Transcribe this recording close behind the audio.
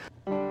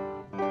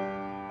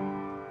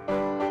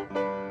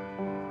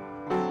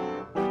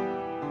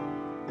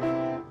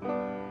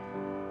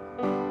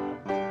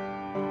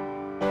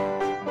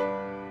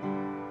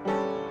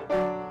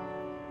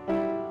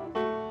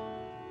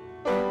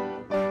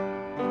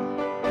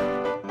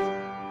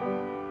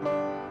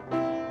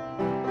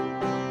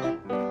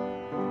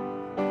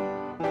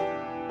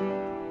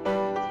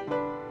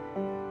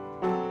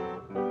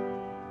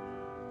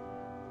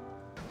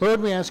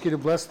Lord, we ask you to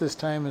bless this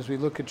time as we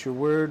look at your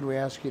word. We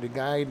ask you to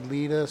guide,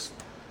 lead us.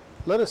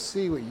 Let us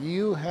see what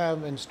you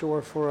have in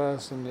store for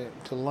us and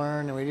to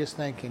learn. And we just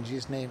thank you in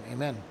Jesus' name.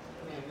 Amen.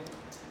 Amen.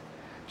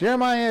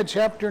 Jeremiah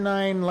chapter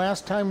 9.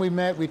 Last time we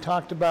met, we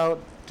talked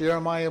about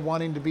Jeremiah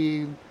wanting to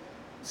be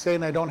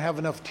saying, I don't have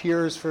enough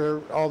tears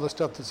for all the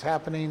stuff that's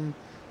happening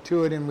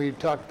to it. And we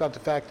talked about the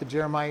fact that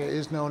Jeremiah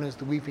is known as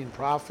the weeping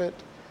prophet.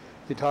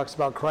 He talks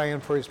about crying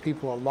for his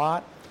people a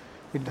lot.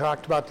 We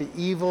talked about the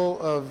evil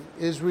of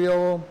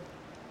Israel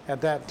at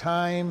that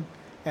time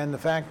and the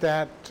fact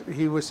that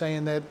he was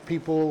saying that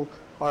people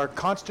are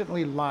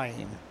constantly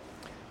lying.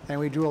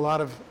 And we drew a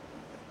lot of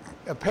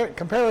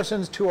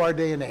comparisons to our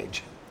day and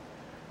age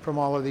from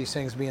all of these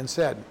things being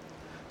said.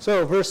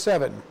 So, verse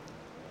 7.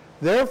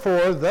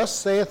 Therefore, thus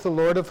saith the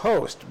Lord of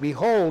hosts,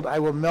 Behold, I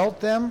will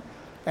melt them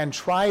and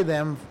try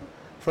them,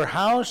 for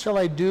how shall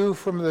I do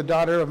from the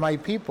daughter of my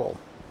people?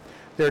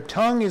 Their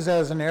tongue is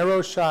as an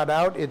arrow shot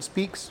out, it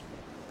speaks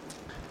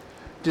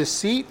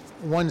deceit.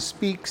 One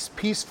speaks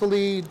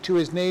peacefully to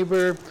his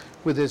neighbor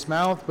with his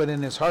mouth, but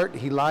in his heart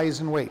he lies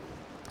in wait.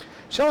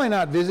 Shall I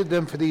not visit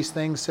them for these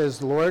things, says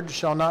the Lord?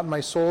 Shall not my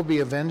soul be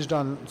avenged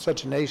on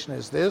such a nation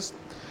as this?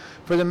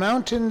 For the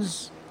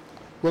mountains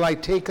will I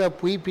take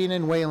up weeping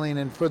and wailing,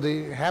 and for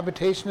the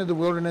habitation of the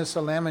wilderness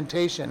a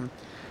lamentation,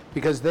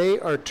 because they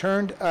are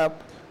turned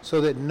up so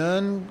that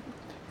none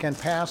can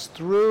pass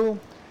through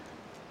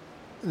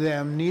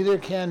them, neither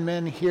can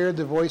men hear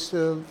the voice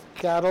of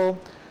cattle.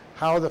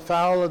 How the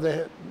fowl of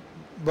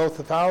both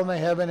the fowl in the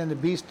heaven and the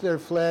beasts that are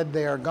fled,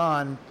 they are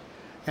gone.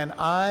 And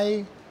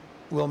I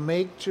will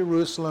make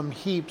Jerusalem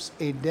heaps,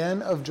 a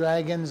den of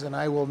dragons, and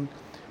I will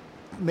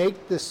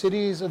make the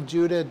cities of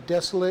Judah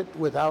desolate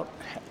without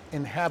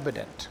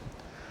inhabitant.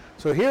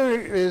 So here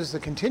is the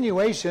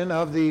continuation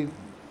of the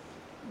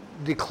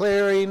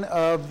declaring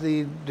of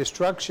the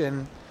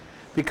destruction.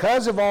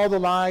 Because of all the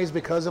lies,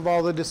 because of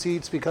all the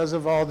deceits, because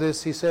of all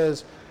this, he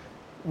says,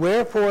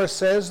 Wherefore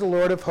says the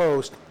Lord of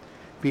hosts,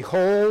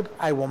 Behold,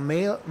 I will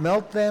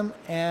melt them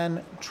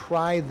and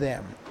try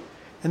them.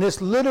 And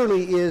this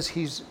literally is,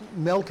 he's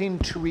melting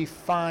to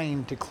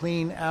refine, to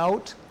clean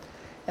out,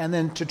 and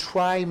then to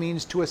try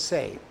means to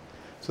assay.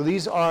 So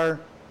these are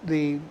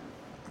the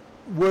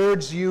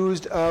words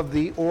used of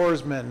the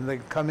oarsmen. They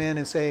come in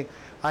and say,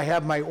 I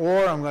have my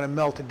ore, I'm going to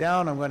melt it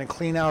down, I'm going to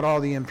clean out all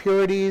the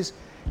impurities,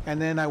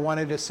 and then I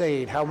wanted to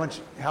say,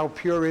 how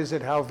pure is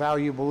it, how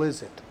valuable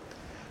is it?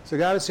 So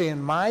God is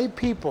saying, my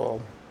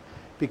people,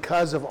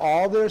 because of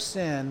all their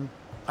sin,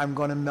 I'm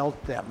going to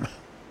melt them.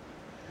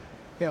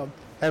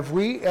 Have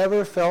we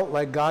ever felt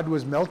like God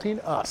was melting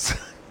us?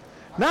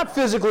 Not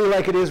physically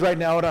like it is right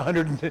now at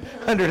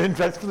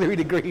 103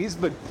 degrees,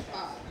 but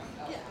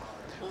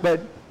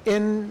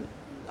in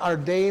our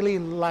daily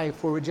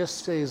life where we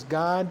just say,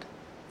 God,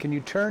 can you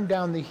turn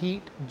down the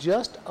heat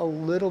just a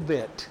little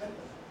bit?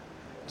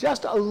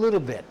 Just a little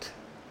bit.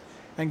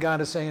 And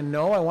God is saying,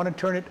 no, I want to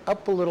turn it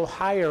up a little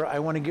higher. I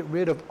want to get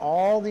rid of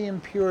all the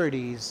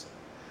impurities.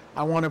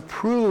 I want to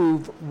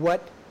prove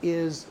what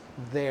is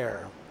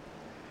there.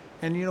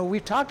 And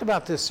we've talked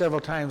about this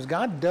several times.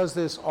 God does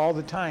this all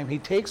the time. He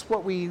takes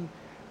what we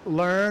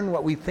learn,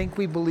 what we think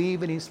we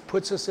believe, and he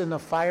puts us in a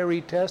fiery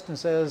test and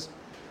says,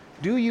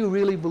 do you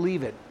really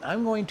believe it?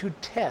 I'm going to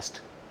test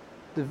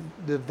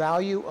the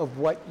value of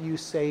what you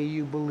say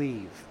you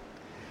believe.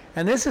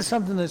 And this is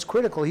something that's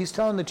critical. He's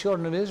telling the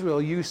children of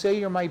Israel, you say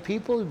you're my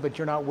people, but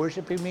you're not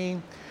worshiping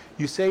me.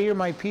 You say you're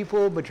my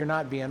people, but you're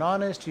not being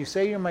honest. You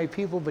say you're my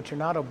people, but you're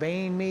not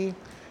obeying me.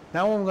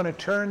 Now I'm going to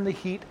turn the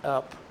heat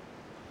up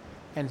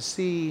and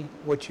see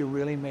what you're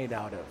really made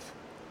out of.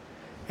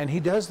 And he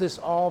does this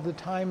all the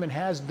time and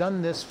has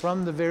done this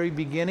from the very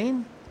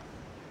beginning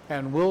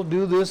and will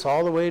do this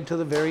all the way to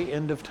the very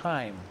end of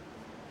time.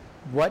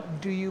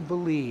 What do you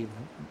believe?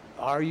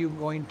 Are you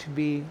going to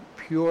be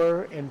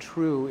pure and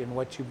true in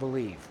what you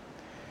believe?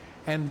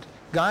 And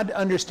God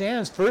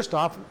understands, first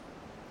off,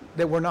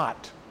 that we're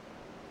not.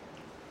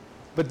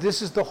 But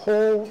this is the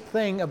whole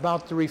thing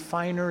about the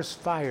refiner's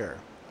fire.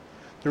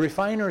 The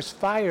refiner's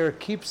fire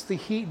keeps the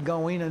heat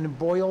going and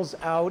boils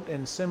out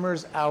and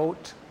simmers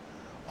out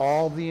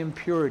all the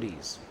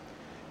impurities.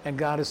 And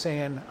God is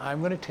saying, I'm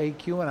going to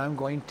take you and I'm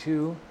going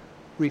to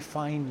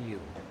refine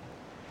you.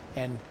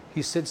 And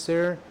he sits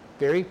there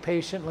very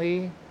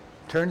patiently,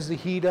 turns the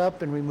heat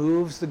up and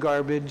removes the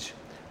garbage,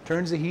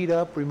 turns the heat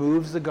up,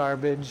 removes the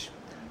garbage,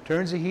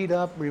 turns the heat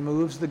up,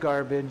 removes the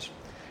garbage.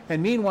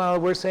 And meanwhile,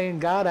 we're saying,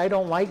 God, I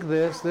don't like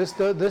this. This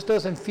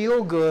doesn't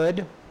feel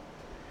good.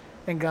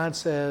 And God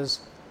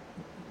says,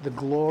 the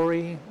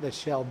glory that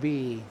shall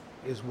be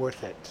is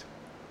worth it.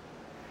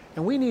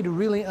 And we need to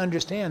really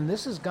understand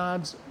this is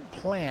God's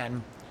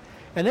plan.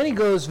 And then he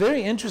goes,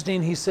 very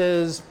interesting, he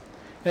says,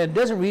 and it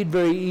doesn't read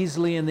very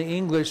easily in the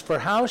English, for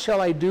how shall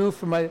I do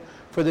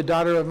for the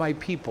daughter of my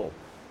people?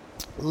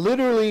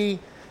 Literally,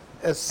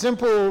 a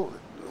simple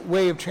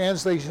way of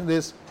translating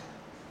this,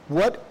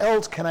 what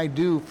else can I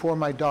do for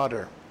my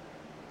daughter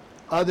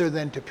other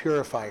than to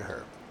purify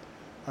her?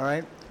 All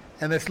right?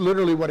 And that's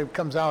literally what it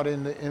comes out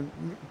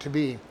to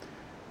be.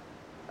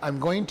 I'm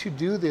going to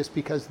do this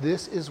because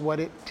this is what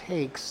it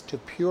takes to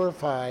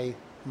purify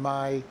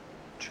my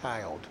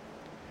child.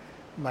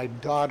 My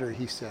daughter,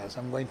 he says.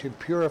 I'm going to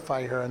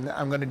purify her, and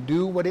I'm going to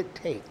do what it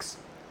takes.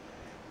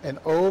 And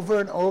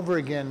over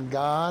again,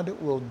 God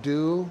will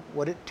do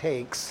what it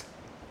takes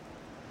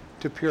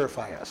to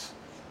purify us,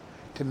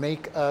 to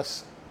make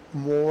us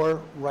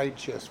more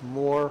righteous,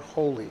 more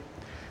holy.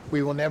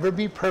 We will never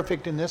be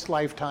perfect in this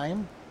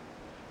lifetime,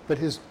 but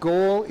his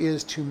goal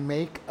is to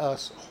make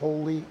us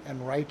holy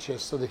and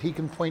righteous so that he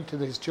can point to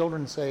his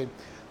children and say,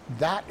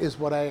 that is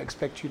what I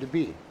expect you to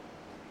be.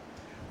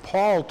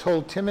 Paul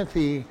told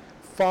Timothy,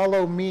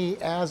 follow me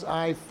as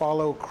I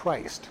follow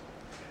Christ.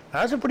 Now,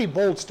 that's a pretty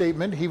bold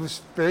statement. He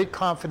was very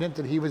confident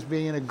that he was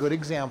being a good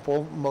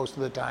example most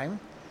of the time.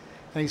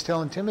 And he's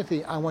telling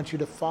Timothy, I want you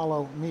to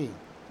follow me.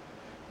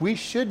 We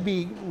should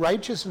be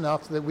righteous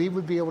enough that we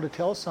would be able to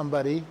tell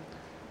somebody,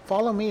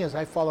 follow me as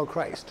I follow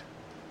Christ.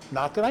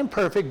 Not that I'm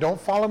perfect.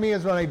 Don't follow me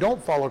as when I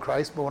don't follow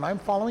Christ. But when I'm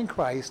following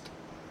Christ,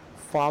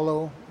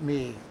 follow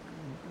me.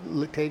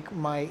 Take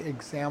my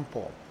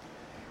example.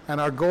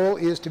 And our goal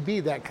is to be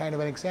that kind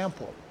of an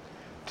example.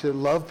 To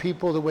love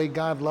people the way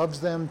God loves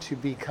them, to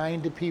be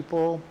kind to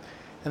people.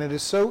 And it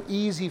is so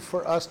easy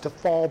for us to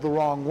fall the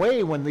wrong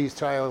way when these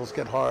trials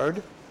get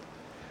hard.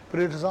 But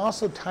it is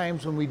also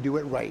times when we do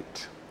it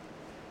right.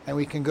 And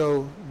we can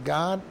go,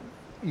 God,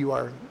 you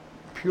are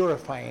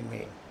purifying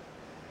me.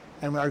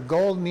 And our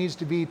goal needs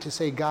to be to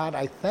say, God,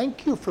 I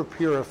thank you for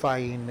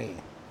purifying me.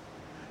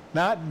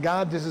 Not,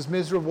 God, this is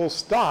miserable,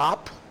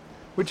 stop,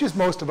 which is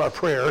most of our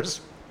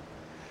prayers.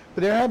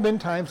 But there have been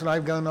times when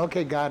I've gone,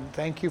 okay, God,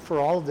 thank you for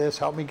all of this.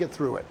 Help me get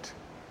through it.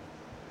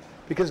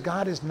 Because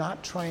God is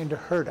not trying to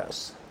hurt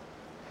us.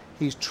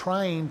 He's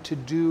trying to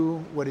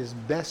do what is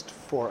best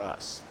for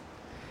us.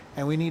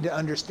 And we need to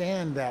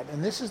understand that.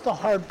 And this is the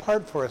hard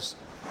part for us.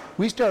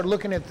 We start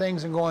looking at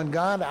things and going,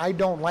 God, I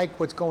don't like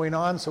what's going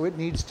on, so it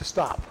needs to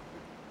stop.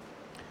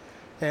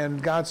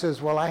 And God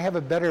says, well, I have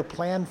a better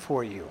plan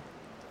for you.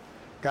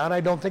 God,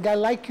 I don't think I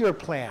like your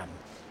plan.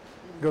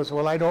 He goes,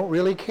 well, I don't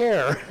really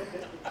care.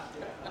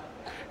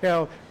 You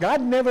know,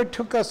 God never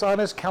took us on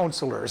as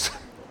counselors.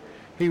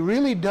 He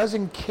really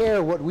doesn't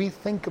care what we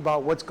think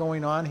about what's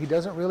going on. He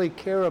doesn't really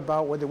care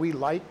about whether we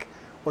like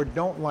or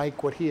don't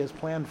like what he has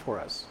planned for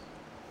us.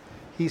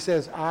 He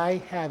says,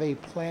 I have a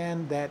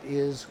plan that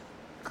is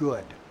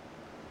good.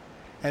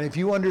 And if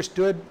you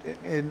understood,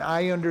 and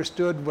I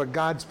understood what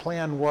God's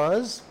plan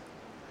was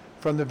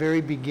from the very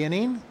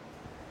beginning,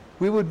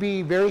 we would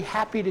be very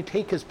happy to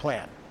take his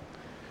plan.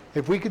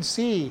 If we could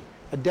see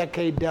a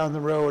decade down the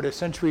road, a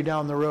century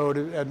down the road,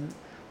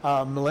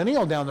 a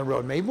millennial down the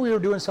road, maybe we were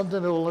doing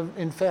something that will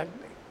in fact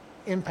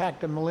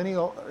impact a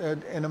millennial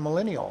in a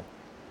millennial.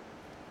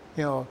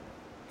 You know,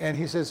 and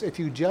he says, if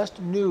you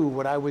just knew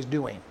what I was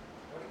doing,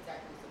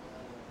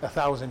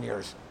 1,000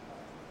 years.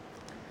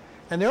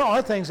 And there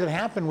are things that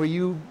happen where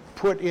you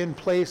put in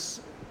place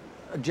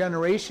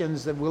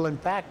generations that will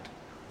impact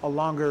a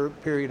longer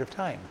period of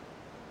time.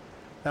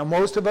 Now,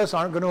 most of us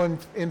aren't going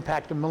to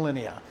impact a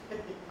millennia.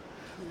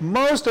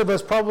 Most of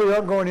us probably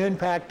aren't going to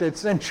impact a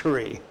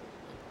century.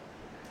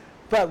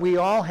 But we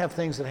all have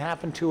things that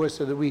happen to us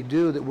or that we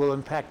do that will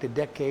impact a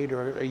decade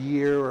or a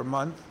year or a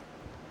month.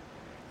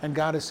 And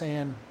God is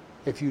saying,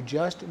 if you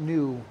just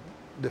knew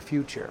the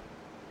future,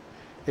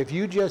 if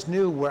you just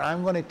knew where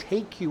I'm going to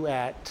take you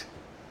at,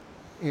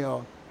 you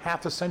know,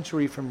 half a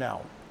century from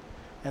now,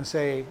 and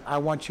say, I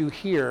want you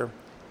here,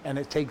 and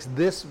it takes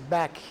this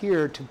back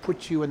here to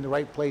put you in the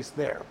right place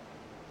there.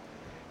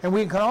 And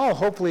we can all,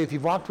 hopefully, if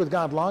you've walked with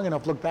God long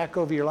enough, look back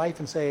over your life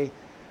and say,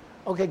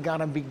 okay,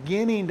 God, I'm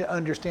beginning to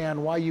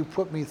understand why you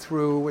put me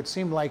through what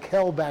seemed like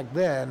hell back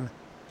then,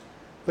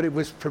 but it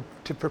was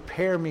to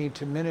prepare me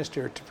to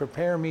minister, to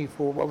prepare me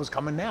for what was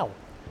coming now,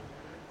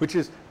 which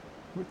is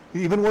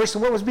even worse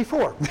than what was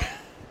before.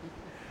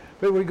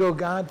 But we go,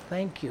 God,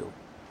 thank you.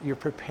 You're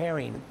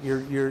preparing,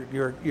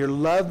 your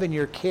love and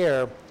your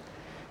care.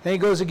 And he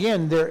goes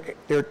again,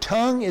 their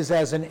tongue is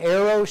as an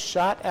arrow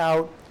shot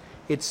out.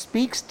 It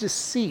speaks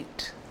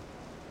deceit.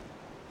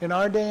 In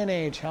our day and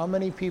age, how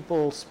many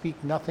people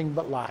speak nothing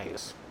but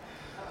lies?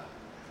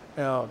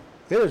 You know,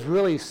 it is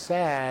really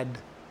sad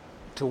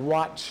to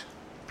watch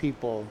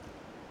people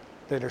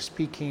that are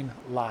speaking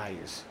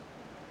lies.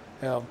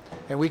 You know,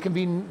 and we can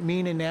be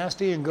mean and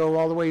nasty and go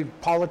all the way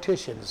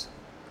politicians.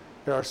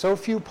 There are so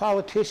few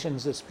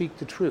politicians that speak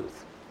the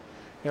truth.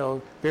 You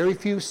know, very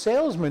few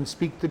salesmen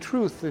speak the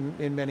truth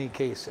in many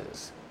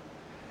cases.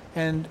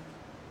 And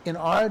in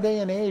our day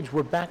and age,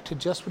 we're back to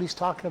just what he's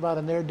talking about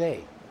in their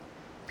day.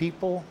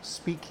 People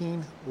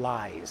speaking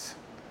lies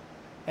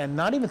and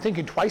not even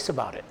thinking twice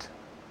about it.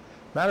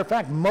 Matter of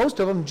fact, most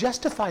of them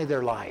justify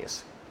their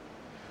lies.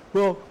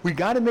 Well, we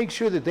got to make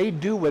sure that they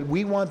do what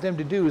we want them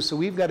to do, so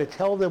we've got to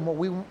tell them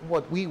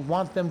what we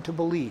want them to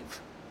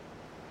believe.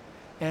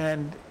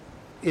 And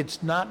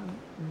it's not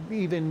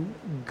even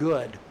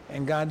good.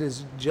 And God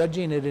is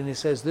judging it, and he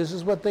says, this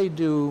is what they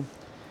do.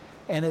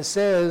 And it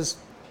says,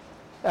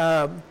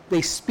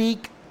 they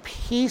speak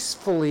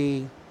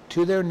peacefully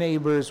to their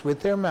neighbors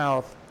with their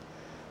mouth,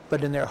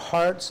 but in their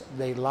hearts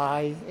they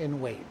lie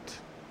in wait.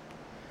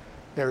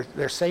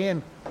 They're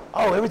saying,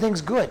 oh,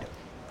 everything's good.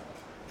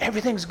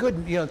 Everything's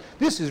good.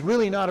 This is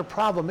really not a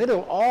problem.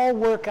 It'll all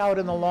work out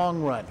in the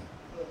long run.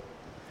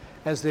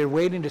 As they're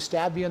waiting to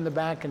stab you in the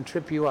back and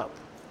trip you up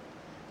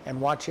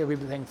and watch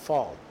everything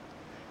fall.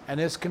 And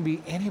this can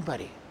be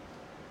anybody.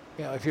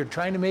 If you're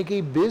trying to make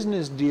a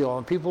business deal,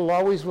 and people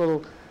always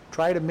will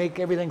try to make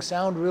everything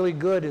sound really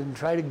good and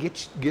try to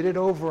get it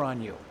over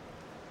on you.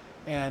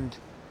 And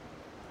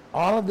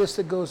all of this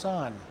that goes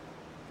on,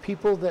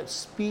 people that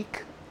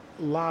speak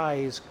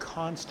lies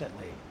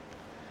constantly.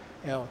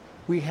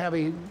 We have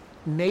a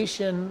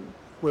nation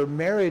where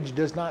marriage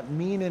does not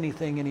mean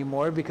anything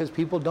anymore because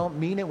people don't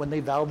mean it when they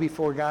vow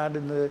before God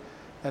and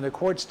the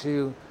courts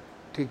to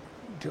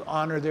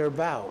honor their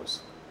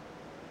vows.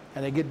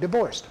 And they get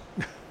divorced.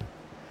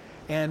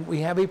 And we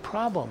have a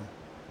problem.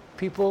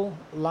 People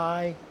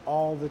lie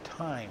all the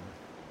time.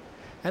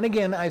 And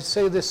again, I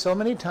say this so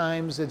many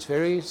times, it's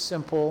very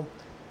simple.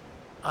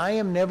 I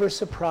am never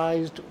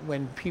surprised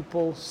when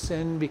people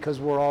sin because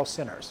we're all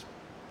sinners.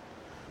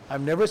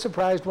 I'm never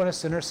surprised when a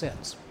sinner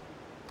sins.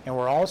 And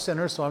we're all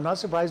sinners, so I'm not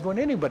surprised when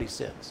anybody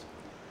sins.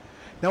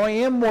 Now, I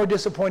am more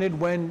disappointed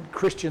when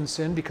Christians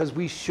sin because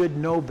we should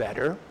know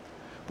better,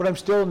 but I'm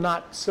still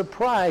not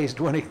surprised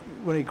when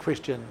a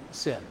Christian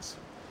sins.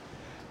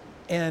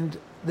 And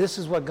this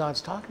is what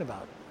God's talking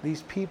about.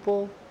 These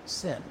people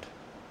sinned.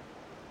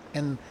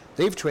 And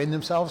they've trained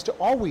themselves to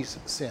always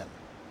sin.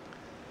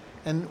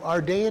 And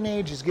our day and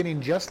age is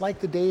getting just like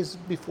the days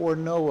before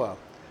Noah,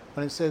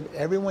 when it said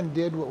everyone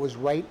did what was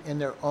right in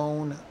their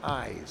own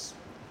eyes.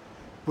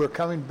 We're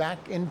coming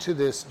back into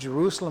this.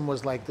 Jerusalem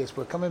was like this.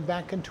 We're coming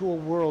back into a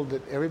world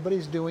that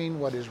everybody's doing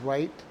what is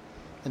right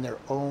in their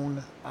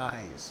own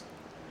eyes.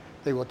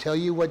 They will tell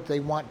you what they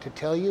want to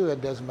tell you.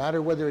 It doesn't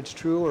matter whether it's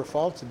true or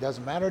false. It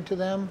doesn't matter to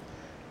them.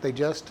 They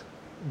just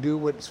do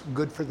what's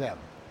good for them.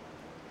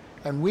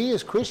 And we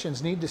as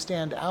Christians need to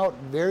stand out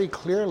very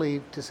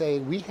clearly to say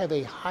we have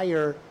a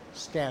higher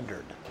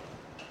standard.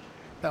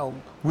 Now,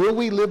 will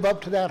we live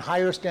up to that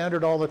higher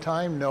standard all the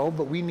time? No,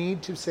 but we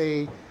need to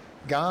say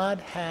God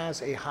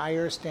has a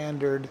higher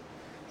standard,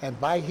 and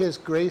by His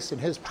grace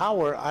and His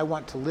power, I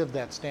want to live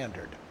that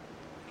standard.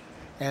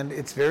 And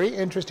it's very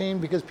interesting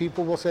because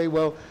people will say,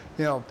 well,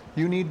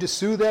 you need to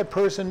sue that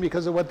person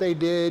because of what they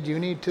did. You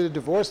need to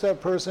divorce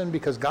that person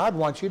because God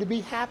wants you to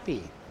be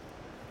happy.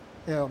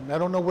 I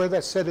don't know where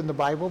that's said in the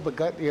Bible, but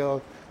God,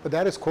 but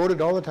that is quoted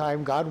all the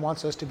time. God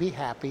wants us to be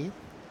happy.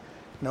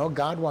 No,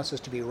 God wants us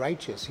to be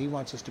righteous. He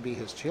wants us to be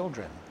His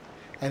children.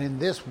 And in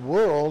this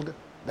world,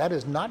 that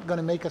is not going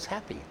to make us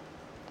happy.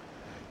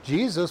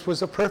 Jesus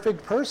was a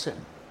perfect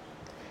person,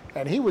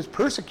 and He was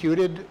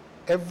persecuted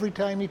every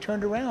time He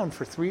turned around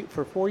for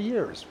 4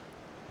 years.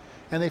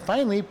 And they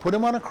finally put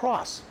Him on a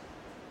cross.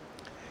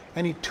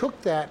 And He took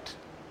that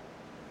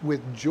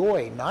with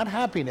joy, not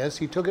happiness.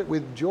 He took it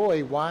with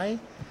joy. Why?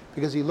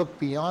 Because He looked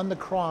beyond the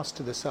cross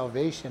to the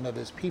salvation of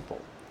His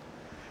people.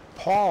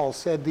 Paul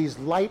said these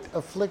light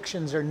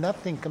afflictions are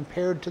nothing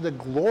compared to the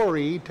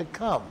glory to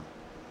come.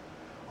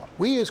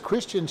 We as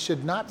Christians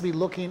should not be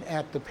looking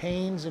at the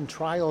pains and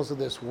trials of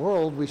this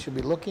world. We should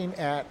be looking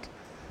at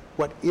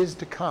what is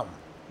to come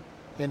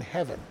in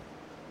heaven.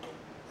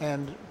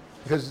 And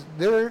because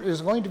there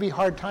is going to be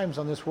hard times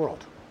on this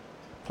world,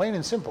 plain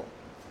and simple.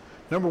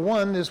 Number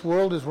one, this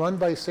world is run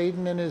by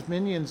Satan and his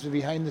minions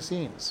behind the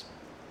scenes.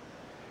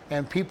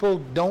 And people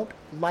don't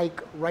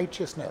like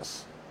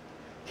righteousness.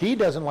 He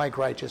doesn't like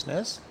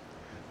righteousness.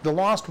 The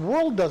lost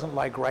world doesn't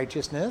like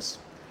righteousness,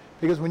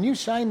 because when you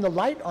shine the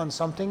light on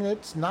something,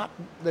 it's not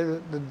the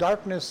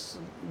darkness,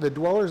 the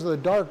dwellers of the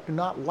dark do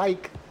not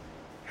like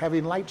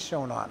having light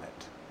shone on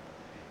it.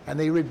 And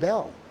they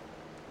rebel.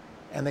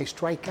 And they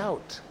strike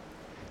out.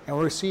 And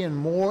we're seeing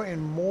more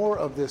and more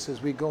of this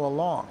as we go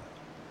along.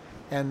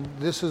 And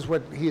this is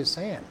what He is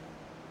saying.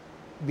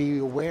 Be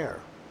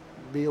aware.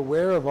 Be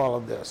aware of all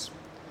of this.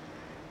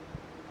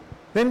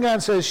 Then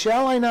God says,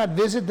 shall I not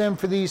visit them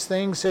for these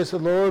things, says the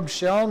Lord?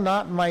 Shall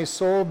not my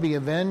soul be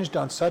avenged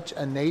on such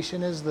a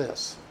nation as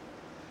this?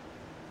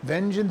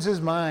 Vengeance is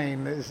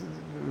mine, is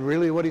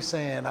really what He's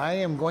saying. I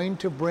am going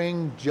to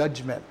bring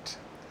judgment.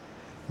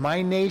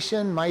 My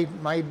nation,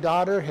 my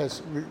daughter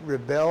has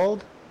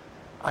rebelled.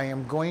 I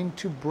am going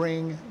to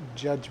bring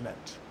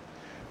judgment.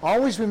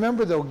 Always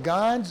remember, though,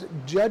 God's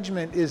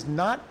judgment is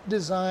not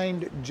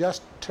designed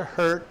just to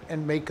hurt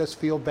and make us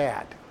feel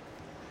bad.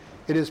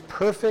 It is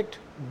perfect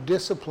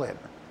discipline.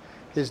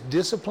 His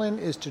discipline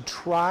is to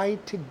try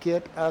to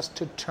get us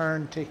to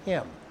turn to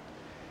Him.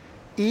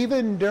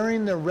 Even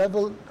during the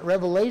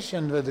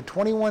revelation, the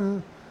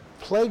 21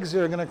 plagues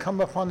that are going to come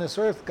upon this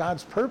earth,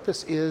 God's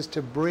purpose is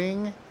to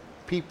bring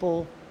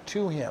people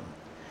to Him.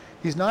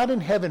 He's not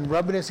in heaven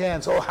rubbing His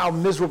hands, oh, how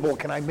miserable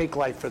can I make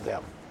life for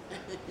them?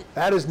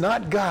 That is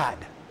not God.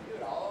 We do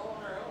it all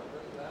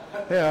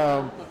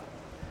on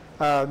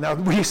our own. Now,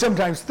 we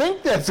sometimes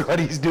think that's what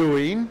He's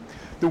doing.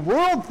 The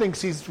world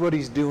thinks He's what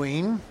He's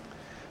doing,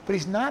 but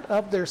He's not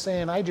up there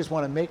saying, I just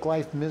want to make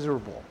life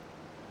miserable.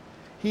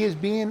 He is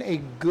being a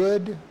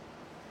good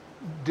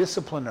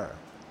discipliner.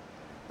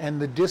 And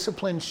the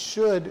discipline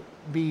should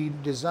be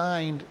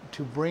designed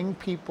to bring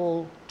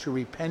people to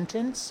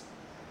repentance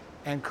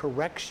and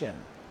correction.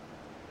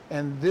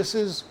 And this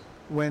is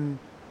when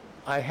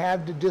I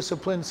had to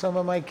discipline some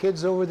of my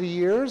kids over the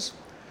years.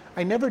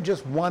 I never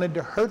just wanted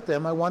to hurt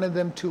them. I wanted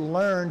them to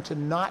learn to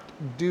not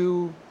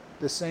do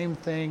the same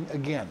thing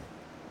again.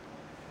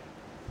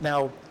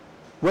 Now,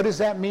 what does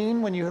that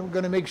mean when you're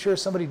going to make sure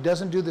somebody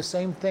doesn't do the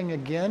same thing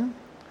again?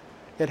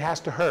 It has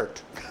to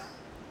hurt.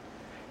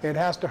 It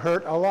has to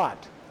hurt a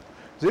lot.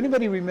 Does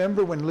anybody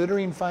remember when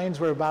littering fines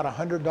were about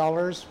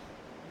 $100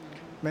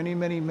 many,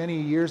 many,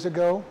 many years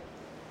ago?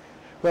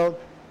 Well,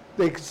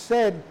 they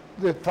said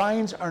the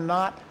fines are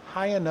not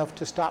high enough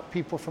to stop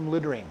people from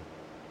littering.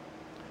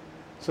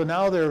 So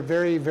now they're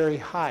very, very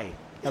high.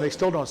 And they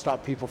still don't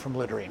stop people from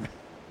littering.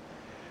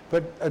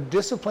 But a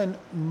discipline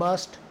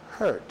must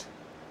hurt.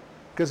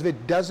 Because if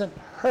it doesn't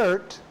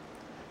hurt,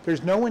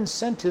 there's no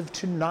incentive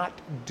to not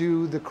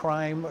do the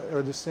crime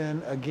or the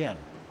sin again.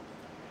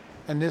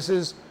 And this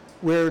is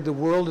where the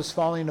world is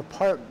falling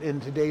apart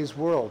in today's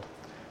world.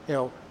 You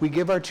know, we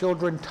give our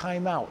children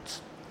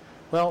timeouts.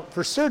 Well,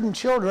 for certain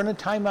children, a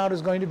timeout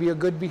is going to be a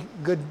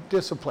good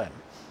discipline.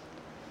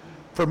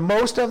 For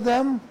most of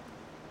them,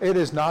 it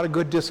is not a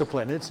good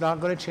discipline. It's not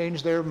going to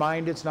change their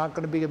mind. It's not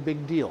going to be a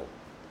big deal.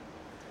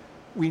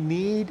 We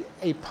need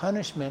a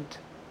punishment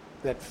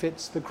that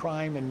fits the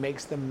crime and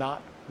makes them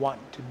not want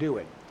to do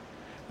it.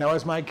 Now,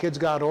 as my kids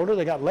got older,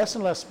 they got less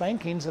and less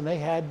spankings, and they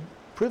had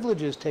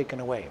privileges taken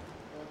away.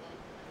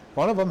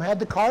 One of them had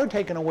the car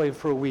taken away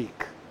for a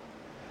week.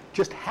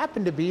 Just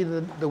happened to be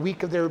the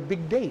week of their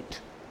big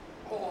date.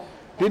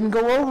 Didn't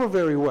go over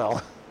very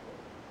well.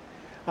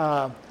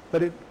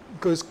 But it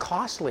goes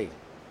costly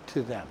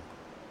to them.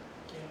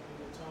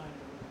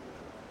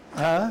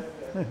 Huh?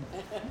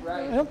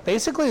 Right. Well,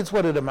 basically, it's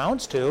what it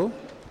amounts to.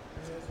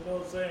 There's an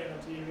old saying on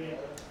TV.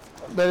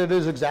 But it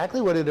is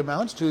exactly what it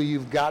amounts to.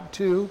 You've got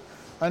to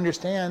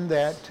understand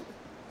that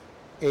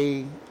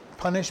a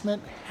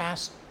punishment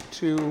has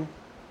to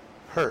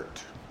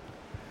hurt.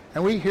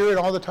 And we hear it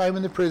all the time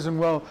in the prison.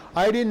 Well,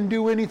 I didn't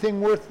do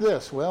anything worth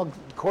this. Well,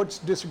 courts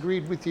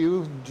disagreed with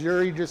you.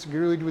 Jury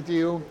disagreed with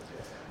you.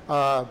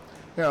 I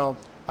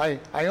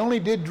only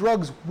did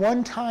drugs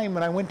one time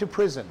when I went to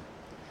prison.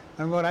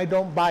 I'm going, I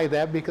don't buy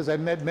that, because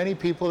I've met many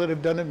people that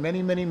have done it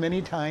many, many,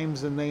 many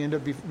times, and they end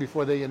up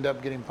before they end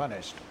up getting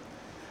punished.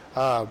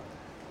 But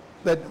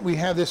we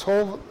have this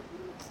whole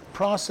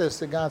process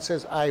that God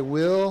says, I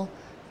will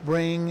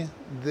bring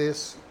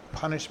this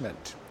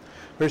punishment.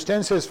 Verse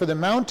 10 says, for the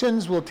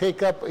mountains will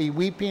take up a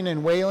weeping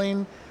and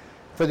wailing,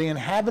 for the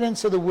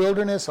inhabitants of the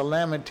wilderness a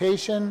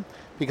lamentation,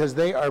 because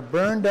they are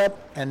burned up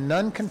and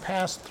none can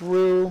pass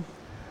through.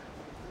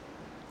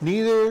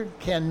 Neither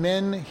can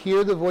men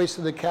hear the voice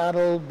of the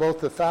cattle, both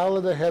the fowl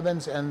of the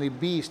heavens and the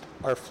beast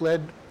are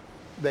fled,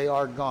 they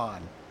are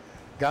gone.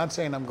 God's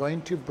saying, I'm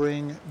going to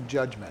bring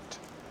judgment.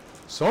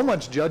 So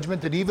much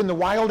judgment that even the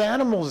wild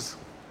animals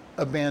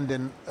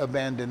abandon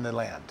the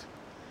land.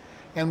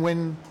 And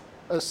when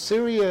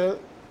Assyria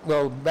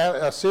for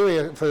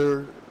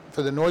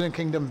the northern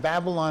kingdom,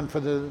 Babylon for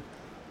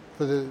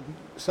the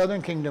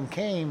southern kingdom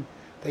came,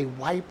 they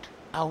wiped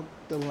out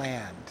the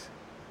land.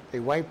 They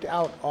wiped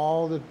out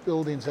all the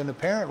buildings, and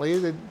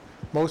apparently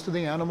most of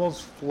the animals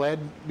fled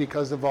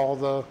because of all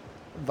the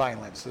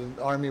violence. The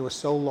army was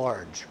so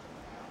large.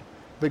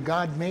 But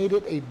God made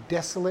it a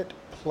desolate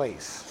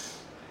place.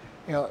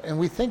 You know, and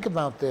we think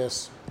about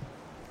this,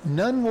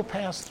 none will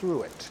pass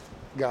through it,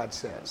 God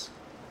says.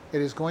 It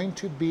is going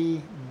to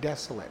be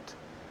desolate.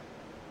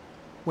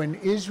 When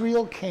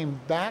Israel came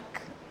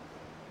back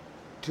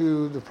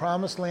to the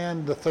Promised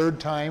Land the third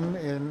time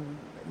in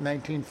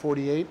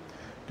 1948,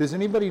 does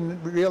anybody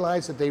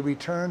realize that they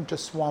returned to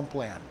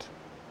swampland?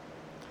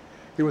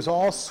 It was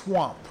all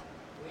swamp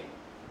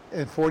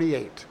in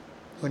 48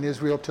 when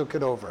Israel took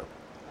it over.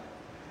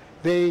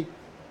 They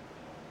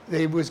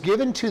was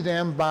given to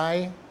them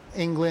by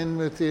England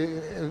with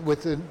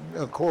the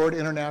accord,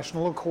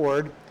 international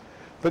accord,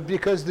 but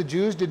because the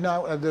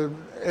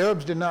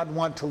Arabs did not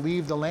want to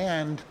leave the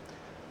land,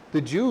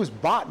 the Jews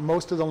bought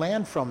most of the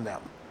land from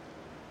them.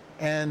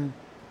 And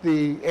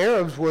the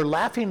Arabs were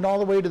laughing all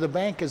the way to the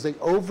bank as they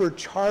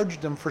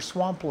overcharged them for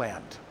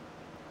swampland.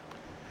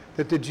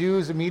 That the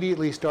Jews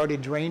immediately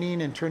started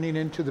draining and turning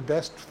into the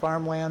best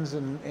farmlands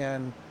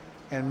and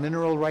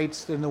mineral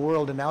rights in the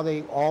world, and now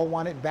they all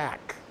want it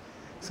back,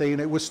 saying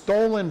it was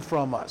stolen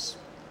from us.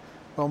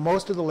 Well,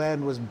 most of the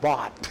land was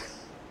bought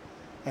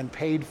and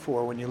paid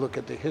for when you look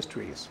at the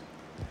histories.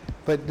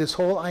 But this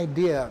whole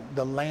idea,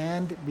 the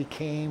land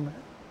became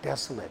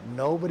desolate.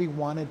 Nobody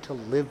wanted to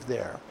live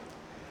there.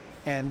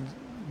 And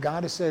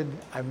God has said,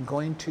 I'm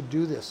going to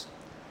do this.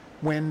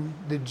 When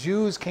the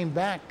Jews came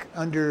back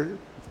under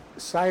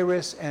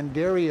Cyrus and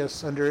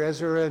Darius, under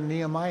Ezra and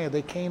Nehemiah,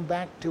 they came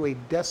back to a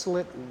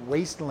desolate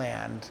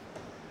wasteland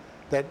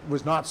that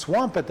was not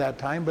swamp at that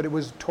time, but it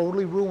was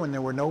totally ruined.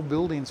 There were no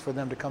buildings for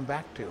them to come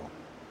back to.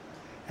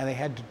 And they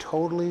had to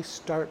totally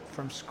start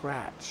from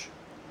scratch.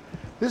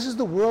 This is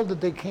the world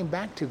that they came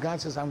back to. God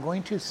says, I'm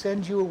going to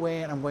send you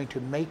away and I'm going to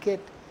make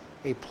it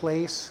a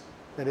place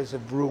that is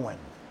of ruin.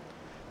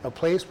 A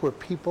place where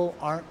people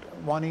aren't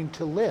wanting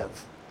to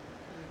live.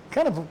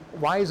 Kind of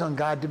wise on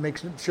God to make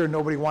sure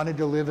nobody wanted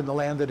to live in the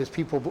land that his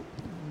people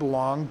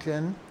belonged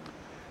in.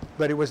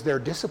 But it was their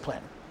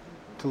discipline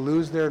to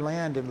lose their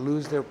land and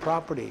lose their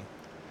property.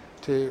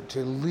 To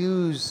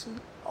lose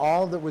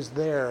all that was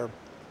there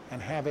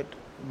and have it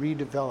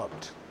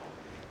redeveloped.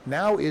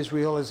 Now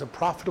Israel is a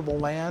profitable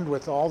land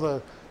with all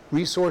the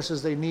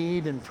resources they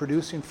need in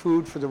producing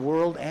food for the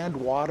world and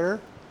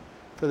water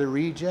for the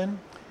region.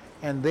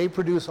 And they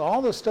produce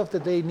all the stuff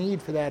that they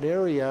need for that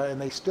area, and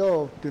they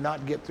still do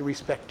not get the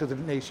respect of the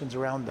nations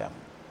around them.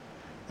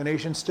 The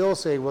nations still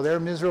say, well, they're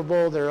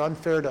miserable, they're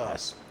unfair to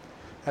us.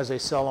 As they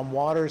sell them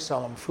water,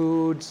 sell them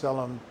food, sell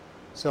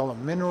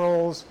them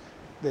minerals.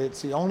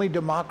 It's the only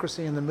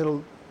democracy in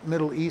the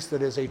Middle East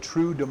that is a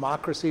true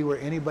democracy where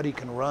anybody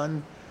can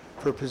run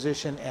for a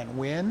position and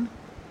win.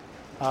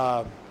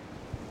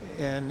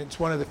 And it's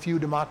one of the few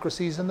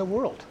democracies in the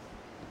world.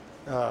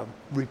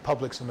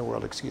 Republics in the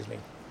world, excuse me.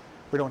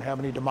 We don't have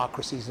any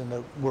democracies in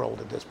the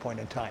world at this point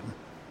in time.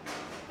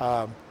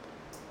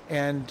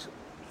 And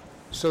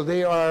so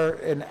they are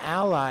an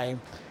ally.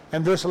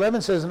 And verse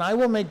 11 says, and I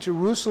will make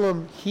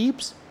Jerusalem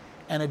heaps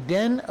and a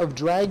den of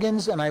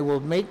dragons, and I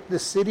will make the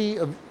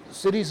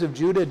cities of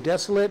Judah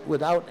desolate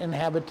without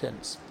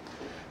inhabitants.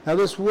 Now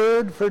this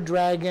word for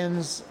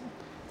dragons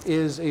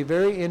is a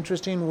very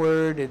interesting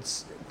word.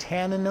 It's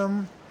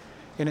tanninum,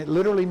 and it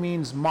literally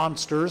means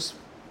monsters.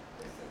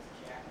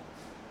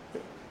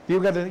 You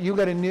got a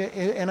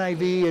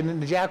NIV,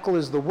 and jackal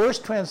is the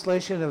worst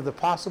translation of the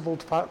possible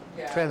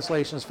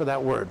translations for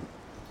that word.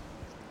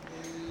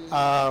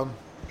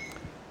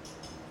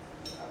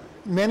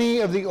 Many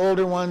of the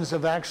older ones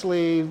have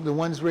actually, the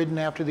ones written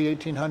after the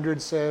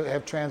 1800s,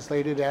 have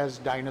translated as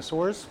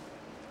dinosaurs,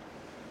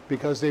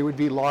 because they would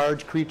be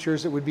large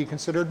creatures that would be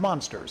considered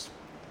monsters.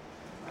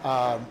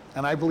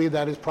 And I believe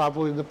that is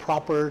probably the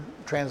proper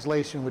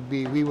translation would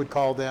be, we would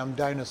call them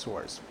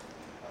dinosaurs.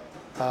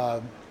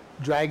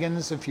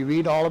 Dragons, if you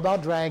read all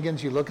about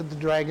dragons, you look at the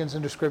dragons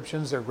and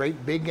descriptions, they're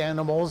great big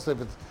animals that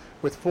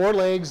with 4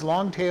 legs,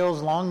 long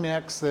tails, long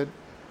necks, that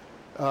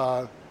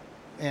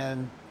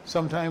and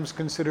sometimes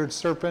considered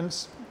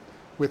serpents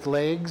with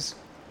legs.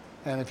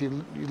 And if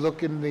you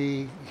look in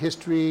the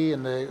history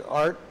and the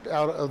art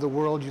out of the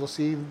world, you'll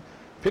see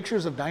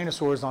pictures of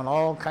dinosaurs on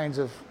all kinds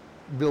of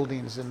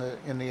buildings in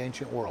the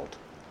ancient world.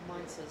 Mine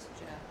says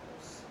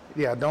jackals.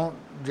 Yeah,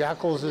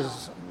 jackals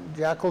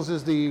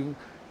is the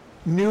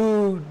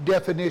new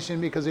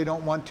definition, because they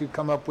don't want to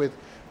come up with,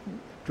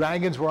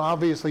 dragons were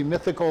obviously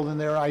mythical in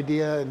their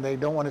idea, and they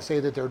don't want to say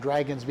that they're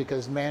dragons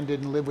because man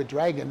didn't live with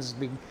dragons,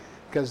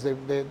 because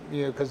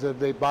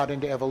they bought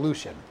into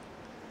evolution.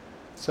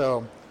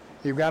 So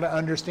you've got to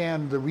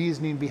understand the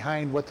reasoning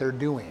behind what they're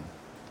doing,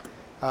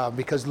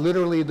 because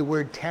literally the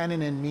word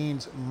tannin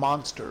means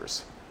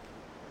monsters,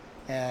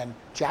 and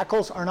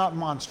jackals are not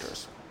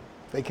monsters.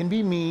 They can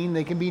be mean,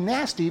 they can be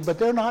nasty, but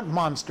they're not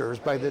monsters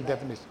by the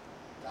definition.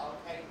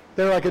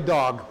 They're like a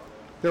dog.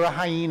 They're a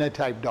hyena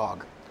type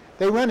dog.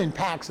 They run in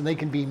packs and they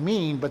can be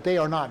mean, but they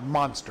are not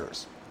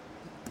monsters.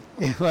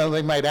 Well,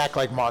 they might act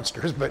like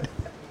monsters, but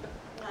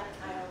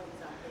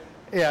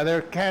yeah,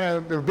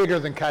 they're bigger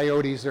than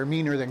coyotes. They're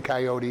meaner than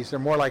coyotes. They're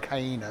more like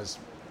hyenas.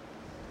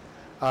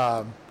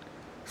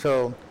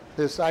 So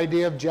this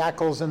idea of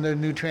jackals in the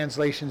new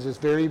translations is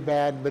very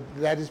bad, but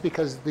that is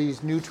because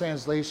these new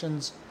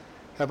translations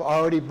have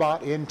already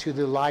bought into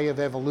the lie of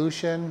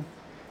evolution,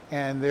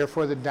 and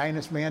therefore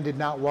man did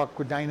not walk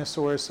with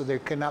dinosaurs, so they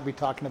could not be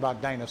talking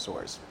about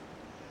dinosaurs.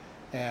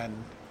 And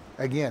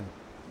again,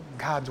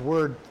 God's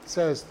word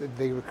says that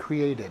they were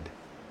created.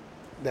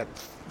 That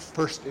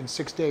first in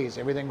 6 days,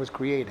 everything was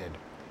created.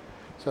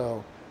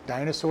 So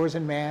dinosaurs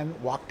and man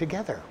walked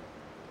together.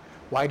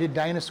 Why did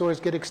dinosaurs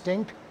get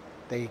extinct?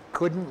 They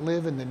couldn't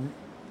live in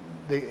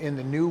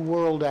the new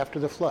world after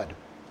the flood,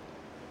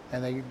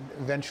 and they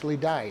eventually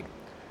died.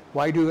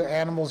 Why do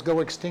animals go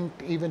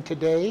extinct even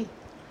today?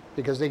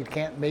 Because they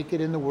can't make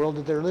it in the world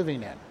that they're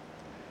living in.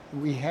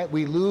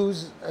 We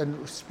lose a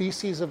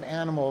species of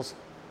animals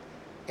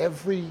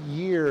every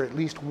year. At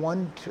least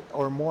one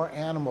or more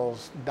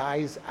animals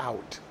dies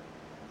out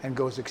and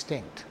goes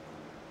extinct.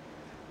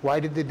 Why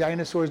did the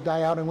dinosaurs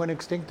die out and went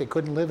extinct? They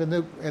couldn't live in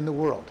the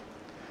world.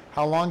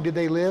 How long did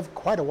they live?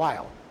 Quite a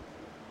while.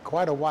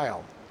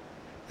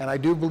 And I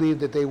do believe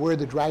that they were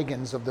the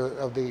dragons of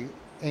the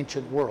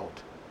ancient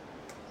world.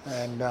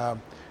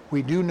 And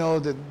we do know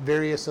that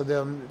various of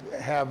them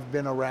have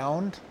been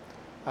around.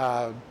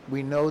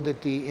 We know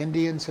that the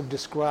Indians have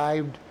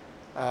described,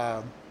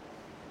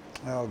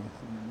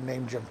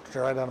 name jumped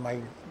right out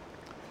of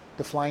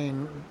the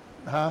flying,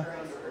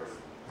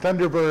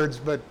 Thunderbirds,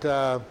 but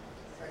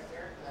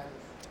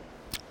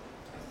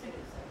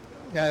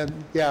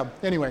yeah,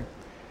 anyway.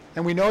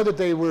 And we know that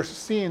they were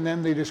seeing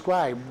them, they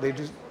described,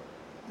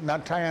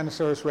 not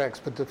Tyrannosaurus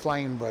Rex, but the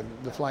flying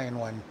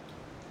one.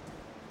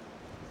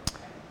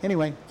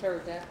 Anyway,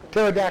 Pterodactyl.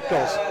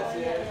 pterodactyls.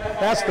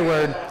 That's the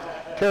word.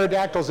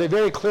 Pterodactyls. They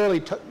very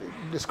clearly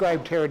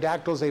describe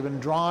pterodactyls. They've been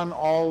drawn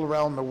all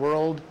around the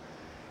world,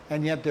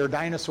 and yet they're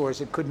dinosaurs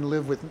that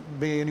couldn't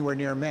be anywhere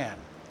near man.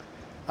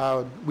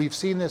 We've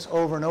seen this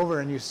over and over,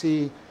 and you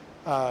see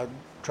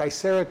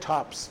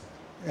Triceratops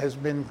has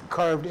been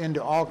carved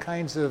into all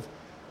kinds of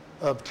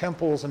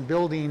temples and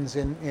buildings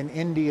in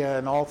India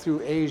and all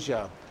through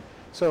Asia.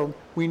 So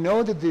we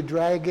know that the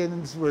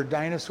dragons were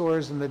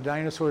dinosaurs and the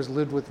dinosaurs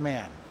lived with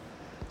man.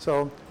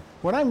 So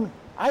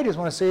I just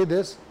want to say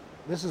this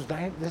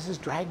is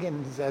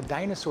dragons,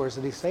 dinosaurs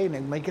that he's saying,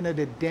 and making it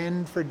a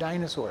den for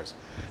dinosaurs.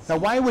 Now,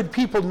 why would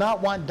people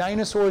not want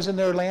dinosaurs in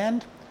their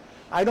land?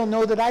 I don't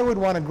know that I would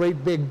want a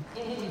great big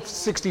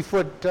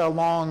 60-foot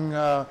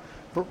long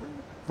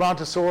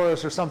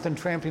brontosaurus or something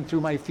tramping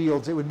through my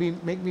fields. It would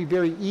make me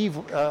very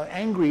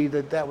angry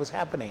that was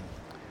happening.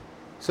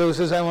 So it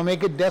says, I will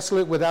make it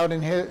desolate without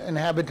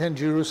inhabitant,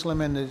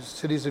 Jerusalem and the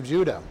cities of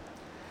Judah.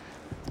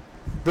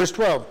 Verse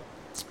 12.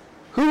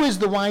 Who is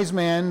the wise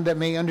man that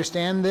may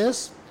understand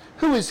this?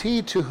 Who is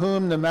he to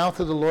whom the mouth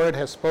of the Lord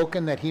has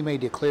spoken that he may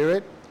declare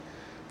it?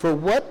 For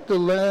what the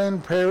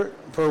land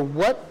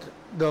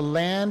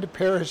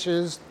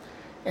perishes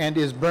and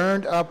is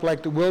burned up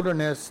like the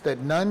wilderness that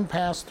none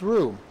pass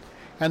through.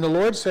 And the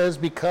Lord says,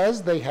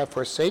 because they have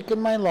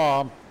forsaken my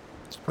law,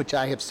 which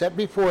I have set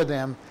before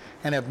them,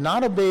 and have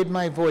not obeyed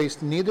my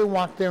voice, neither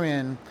walked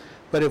therein,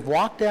 but have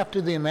walked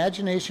after the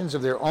imaginations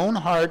of their own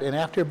heart, and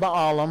after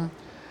Baalim,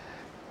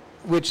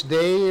 which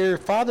their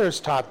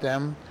fathers taught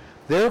them.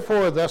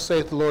 Therefore, thus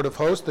saith the Lord of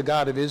hosts, the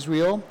God of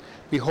Israel,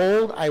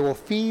 behold, I will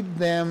feed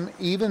them,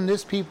 even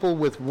this people,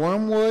 with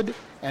wormwood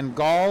and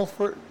gall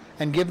wormwood,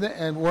 and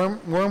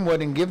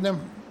give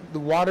them the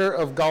water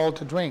of gall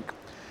to drink.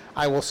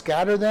 I will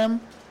scatter them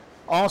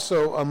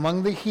also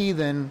among the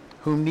heathen,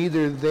 whom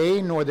neither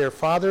they nor their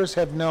fathers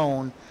have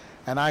known,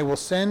 and I will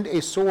send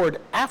a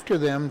sword after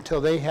them till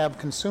they have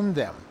consumed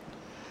them.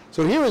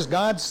 So here is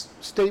God's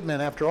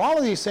statement. After all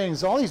of these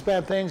things, all these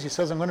bad things, he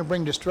says, I'm going to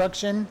bring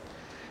destruction.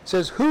 He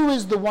says, who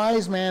is the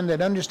wise man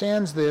that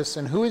understands this,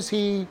 and who is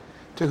he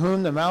to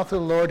whom the mouth of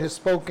the Lord has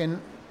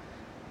spoken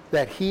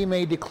that he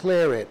may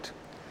declare it?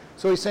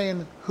 So he's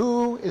saying,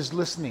 who is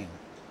listening?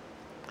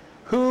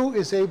 Who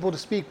is able to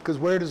speak? Because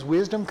where does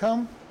wisdom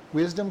come?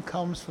 Wisdom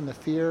comes from the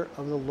fear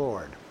of the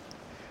Lord.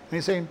 And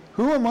he's saying,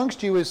 who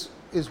amongst you is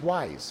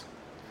wise?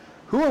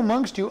 Who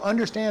amongst you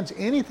understands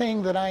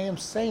anything that I am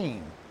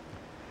saying?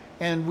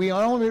 And we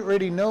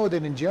already know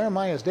that in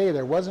Jeremiah's day,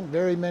 there wasn't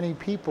very many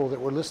people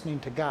that were listening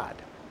to God.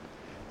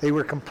 They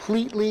were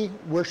completely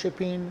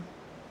worshiping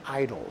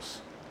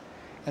idols.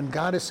 And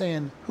God is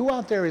saying, who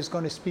out there is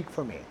going to speak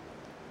for me?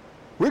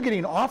 We're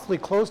getting awfully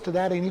close to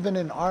that, and even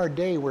in our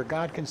day where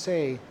God can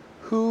say,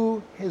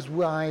 who is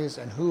wise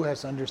and who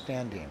has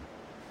understanding?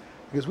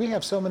 Because we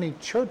have so many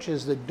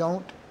churches that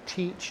don't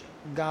teach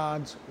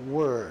God's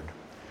word,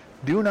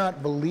 do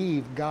not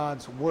believe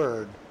God's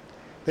word.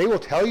 They will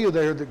tell you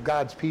they're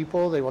God's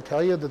people. They will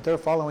tell you that they're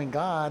following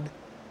God.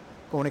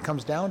 But when it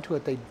comes down to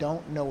it, they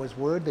don't know his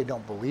word. They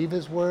don't believe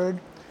his word.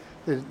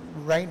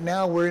 Right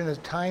now, we're in a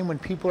time when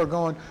people are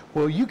going,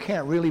 well, you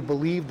can't really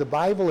believe the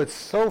Bible. It's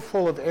so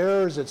full of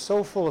errors. It's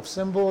so full of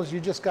symbols. You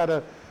just got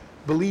to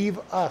believe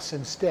us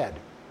instead.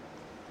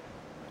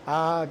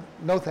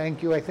 No,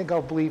 thank you. I think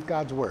I'll believe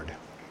God's word.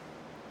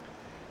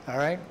 All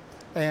right?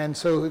 And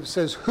so it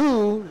says,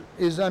 who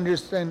is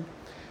understand?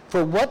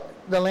 For what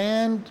the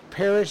land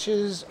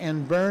perishes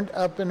and burned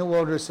up in the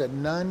wilderness that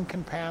none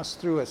can pass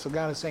through it. So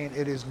God is saying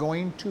it is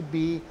going to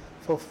be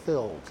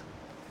fulfilled.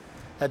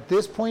 At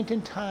this point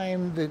in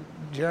time that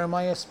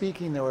Jeremiah is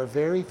speaking, there were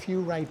very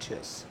few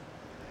righteous.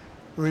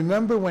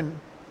 Remember when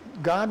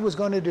God was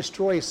going to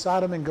destroy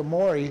Sodom and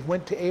Gomorrah, he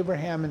went to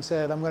Abraham and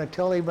said, I'm going to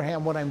tell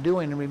Abraham what I'm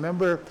doing. And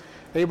remember,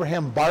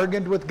 Abraham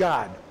bargained with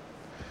God.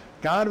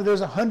 God, if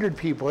there's 100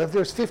 people, if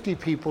there's 50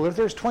 people, if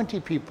there's 20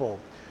 people,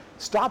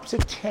 stops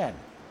at 10.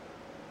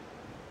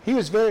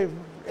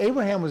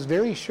 Abraham was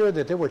very sure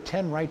that there were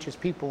 10 righteous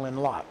people in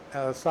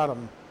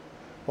Sodom.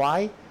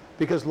 Why?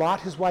 Because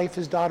Lot, his wife,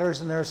 his daughters,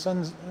 and their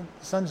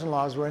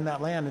sons-in-laws were in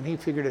that land, and he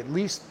figured at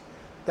least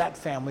that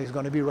family is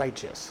going to be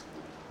righteous.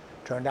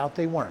 Turned out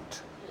they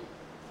weren't.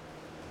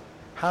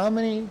 How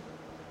many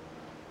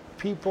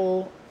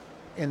people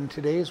in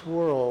today's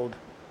world,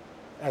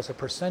 as a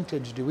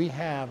percentage, do we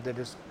have that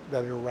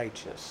are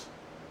righteous?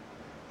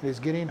 It is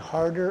getting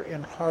harder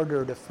and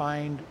harder to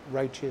find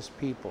righteous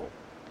people.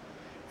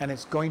 And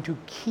it's going to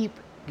keep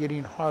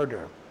getting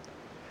harder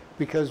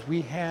because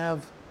we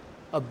have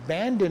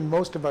abandoned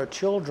most of our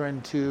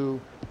children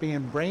to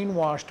being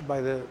brainwashed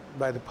by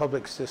the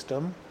public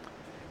system.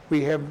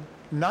 We have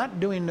not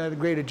doing a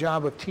great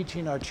job of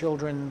teaching our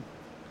children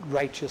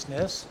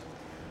righteousness.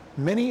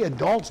 Many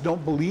adults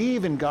don't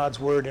believe in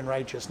God's word and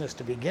righteousness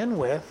to begin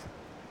with.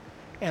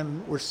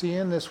 And we're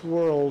seeing this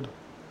world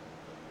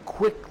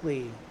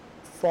quickly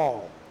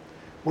fall.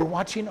 We're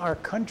watching our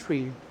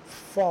country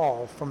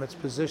fall from its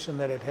position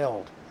that it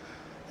held.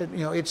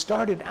 It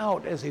started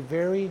out as a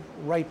very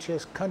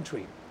righteous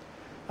country.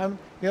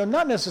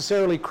 Not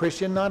necessarily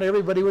Christian. Not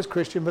everybody was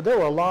Christian, but there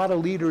were a lot of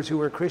leaders who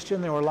were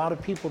Christian. There were a lot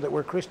of people that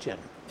were Christian.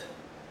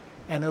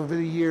 And over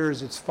the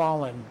years, it's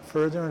fallen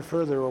further and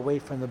further away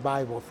from the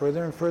Bible,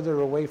 further and further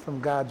away from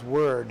God's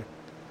Word.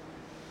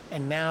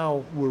 And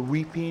now we're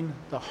reaping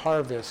the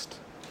harvest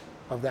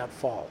of that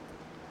fall.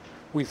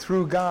 We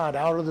threw God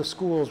out of the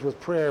schools with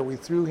prayer. We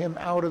threw him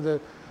out of the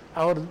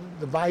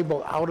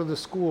Bible, out of the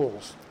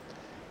schools.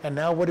 And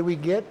now what do we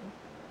get?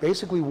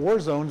 Basically war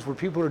zones where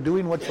people are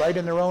doing what's right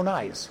in their own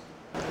eyes.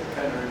 It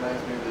kind of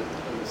reminds me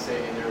of the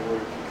saying there where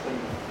if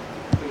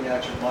you clean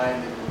out your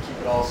mind and you keep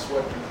it all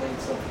swept and clean,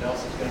 something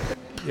else is going to come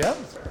in.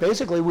 Yep.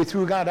 Basically, we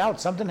threw God out.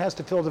 Something has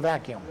to fill the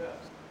vacuum. Yes.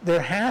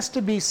 There has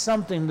to be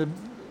something.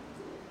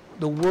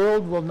 The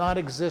world will not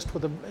exist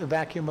with a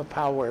vacuum of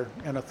power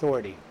and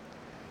authority.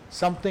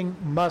 Something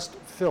must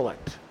fill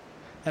it.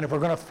 And if we're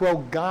going to throw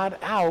God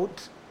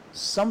out,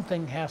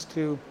 something has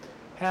to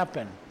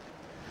happen.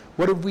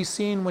 What have we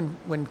seen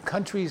when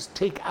countries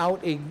take out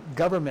a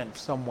government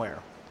somewhere?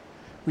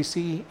 We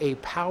see a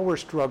power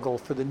struggle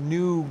for the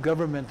new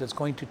government that's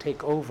going to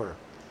take over.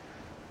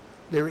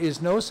 There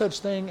is no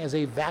such thing as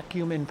a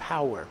vacuum in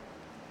power.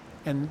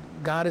 And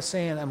God is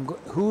saying,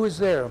 who is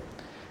there?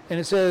 And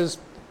it says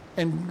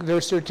in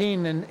verse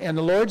 13, and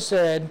the Lord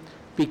said,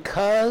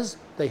 because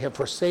they have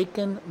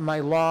forsaken my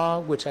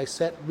law which I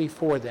set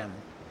before them,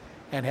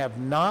 and have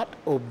not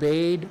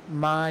obeyed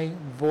my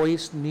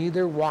voice,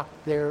 neither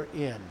walked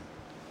therein.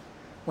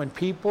 When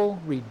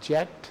people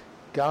reject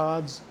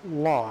God's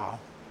law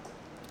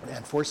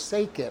and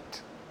forsake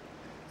it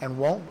and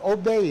won't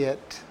obey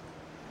it,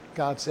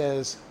 God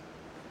says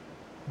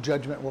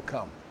judgment will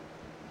come.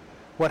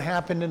 What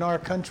happened in our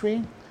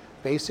country?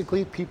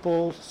 Basically,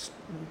 people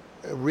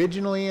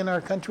originally in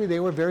our country, they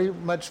were very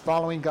much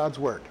following God's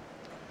word.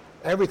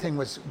 Everything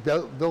was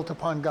built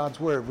upon God's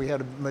word. We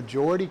had a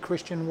majority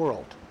Christian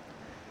world.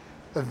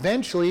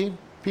 Eventually,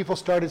 people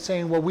started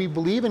saying, well, we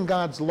believe in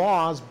God's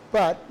laws,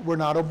 but we're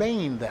not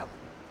obeying them.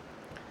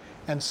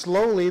 And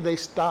slowly they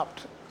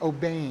stopped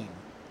obeying.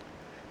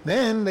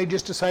 Then they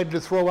just decided to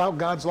throw out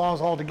God's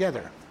laws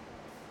altogether.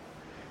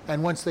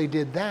 And once they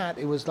did that,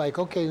 it was like,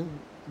 okay,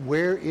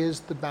 where is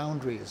the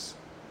boundaries?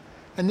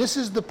 And this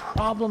is the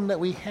problem that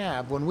we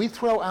have. When we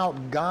throw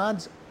out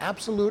God's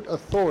absolute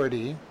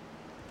authority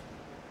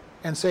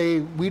and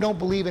say we don't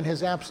believe in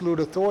his absolute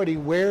authority,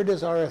 where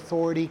does our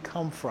authority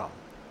come from?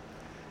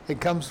 It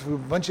comes from a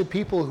bunch of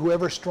people,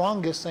 whoever's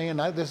strongest, saying,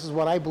 this is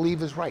what I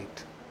believe is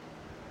right.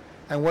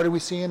 And what are we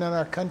seeing in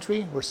our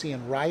country? We're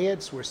seeing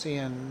riots, we're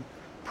seeing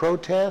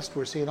protests,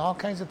 we're seeing all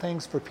kinds of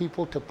things for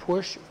people to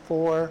push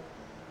for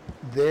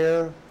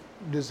their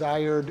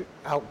desired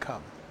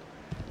outcome.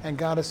 And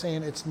God is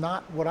saying, it's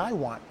not what I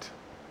want.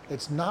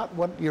 It's not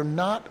what, you're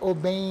not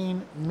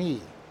obeying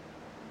me.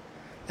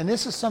 And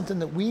this is something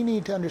that we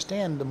need to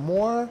understand. The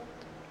more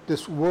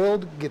this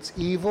world gets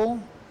evil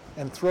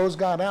and throws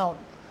God out,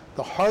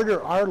 the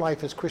harder our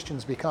life as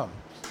Christians becomes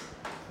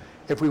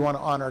if we want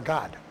to honor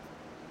God.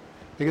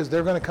 Because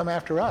they're going to come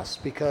after us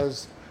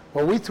because,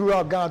 well, we threw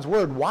out God's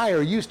word. Why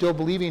are you still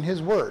believing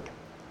his word?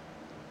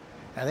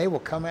 And they will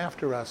come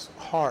after us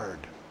hard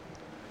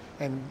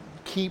and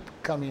keep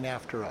coming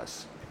after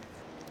us.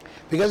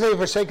 Because they have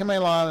forsaken my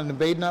law and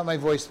obeyed not my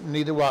voice,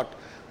 neither walked.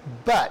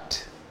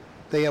 But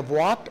they have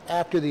walked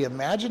after the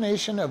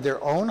imagination of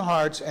their own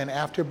hearts and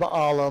after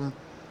Baalim,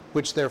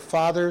 which their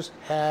fathers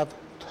have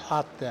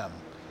taught them.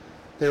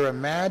 Their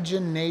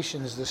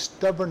imaginations, the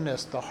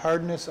stubbornness, the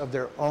hardness of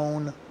their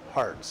own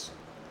hearts.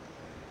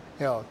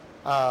 And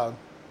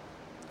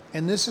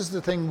this is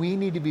the thing we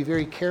need to be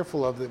very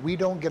careful of, that we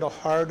don't get a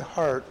hard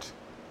heart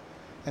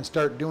and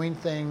start doing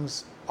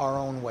things our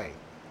own way.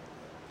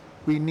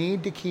 We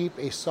need to keep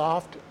a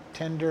soft,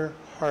 tender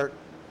heart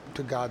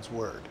to God's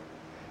word.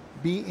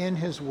 Be in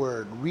his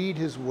word, read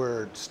his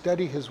word,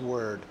 study his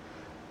word,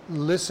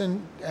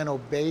 listen and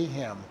obey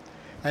him.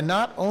 And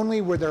not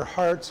only were their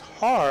hearts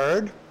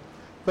hard,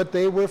 but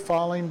they were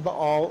following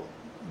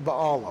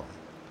Baalim,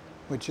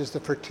 which is the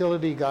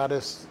fertility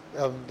goddess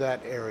of that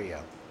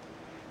area.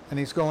 And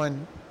he's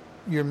going,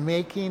 you're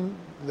making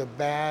the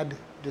bad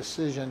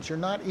decisions. You're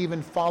not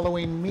even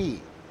following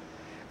me.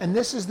 And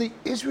this is the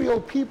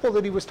Israel people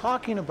that he was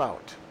talking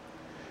about.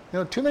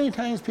 Too many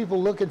times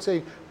people look and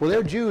say, well,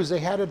 they're Jews. They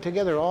had it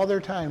together all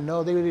their time.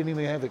 No, they didn't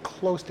even have it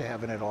close to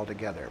having it all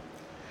together.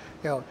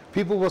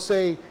 People will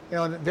say,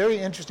 very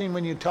interesting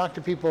when you talk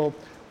to people,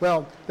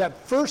 well, that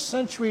first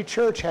century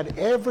church had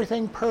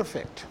everything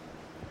perfect.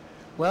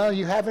 Well,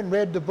 you haven't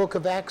read the book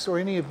of Acts or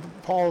any of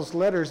Paul's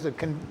letters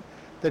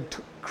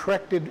that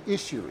corrected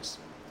issues.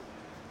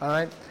 All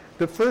right?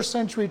 The first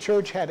century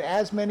church had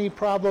as many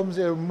problems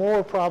or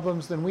more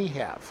problems than we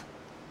have.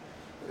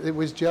 It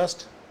was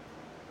just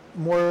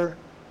more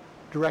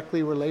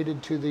directly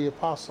related to the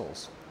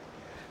apostles.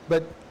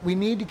 But we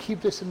need to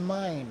keep this in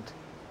mind.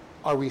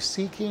 Are we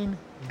seeking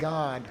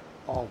God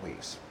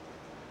always?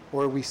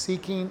 Or are we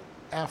seeking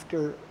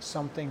after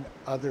something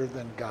other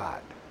than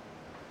God?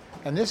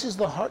 And this is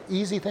the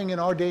easy thing in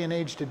our day and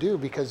age to do,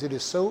 because it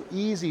is so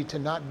easy to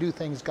not do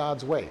things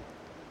God's way.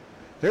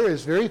 There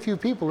is very few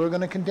people who are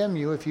going to condemn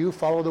you if you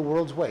follow the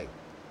world's way.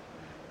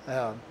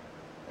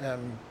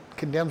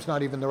 Condemn's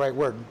not even the right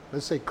word.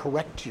 Let's say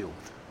correct you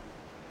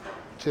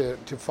to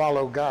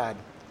follow God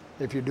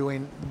if you're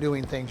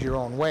doing things your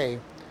own way.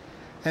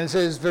 And it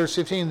says, verse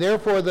 15,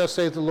 therefore thus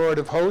saith the Lord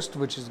of hosts,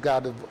 which is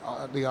God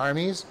of the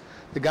armies,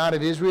 the God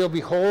of Israel,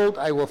 behold,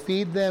 I will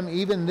feed them,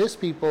 even this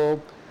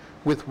people,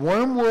 with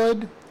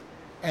wormwood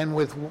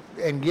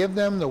and give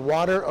them the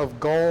water of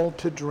gall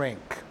to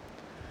drink.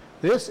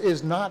 This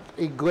is not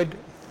a good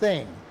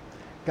thing.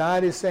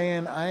 God is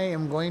saying, I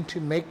am going to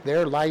make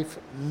their life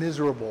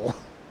miserable.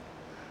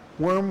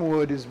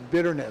 Wormwood is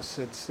bitterness.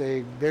 It's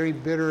a very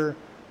bitter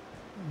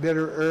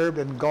herb,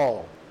 and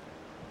gall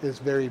is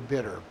very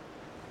bitter.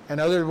 In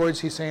other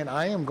words, he's saying,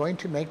 I am going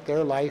to make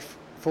their life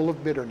full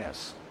of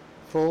bitterness,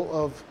 full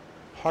of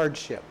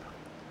hardship.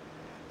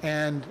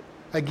 And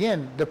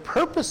again, the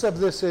purpose of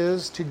this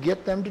is to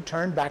get them to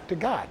turn back to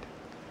God.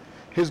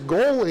 His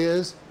goal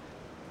is,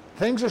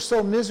 things are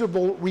so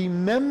miserable,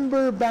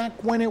 remember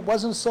back when it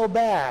wasn't so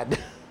bad.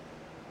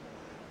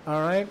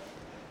 All right?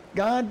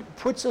 God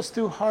puts us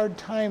through hard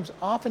times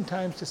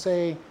oftentimes to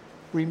say,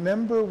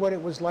 remember what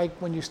it was like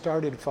when you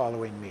started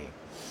following me.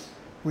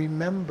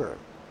 Remember.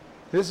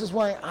 This is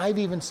why I've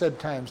even said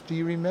times, do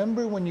you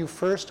remember when you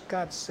first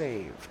got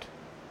saved?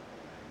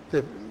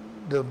 The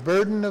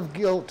burden of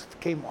guilt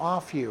came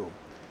off you.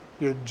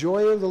 Your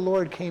joy of the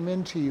Lord came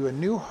into you. A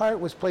new heart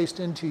was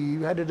placed into you.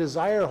 You had a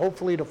desire,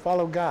 hopefully, to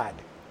follow God.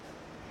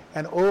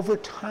 And over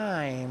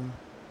time,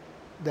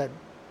 that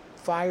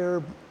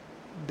fire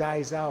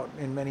dies out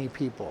in many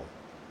people.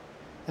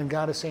 And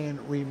God is saying,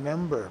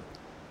 remember.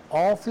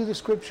 All through the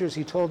scriptures,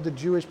 he told the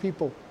Jewish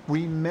people,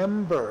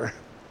 remember.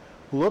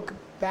 Look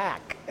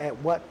back at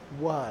what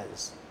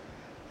was.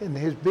 And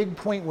his big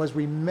point was,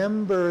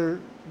 remember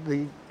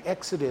the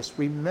Exodus,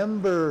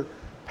 remember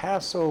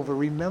Passover,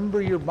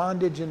 remember your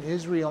bondage in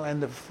Israel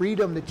and the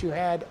freedom that you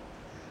had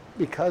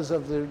because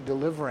of the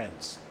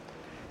deliverance.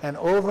 And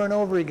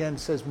over again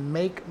says,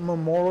 make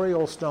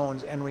memorial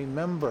stones and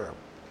remember.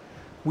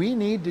 We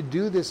need to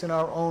do this in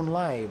our own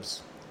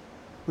lives.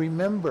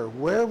 Remember,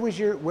 where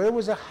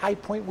was a high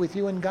point with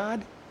you and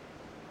God?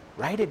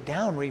 Write it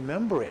down,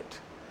 remember it.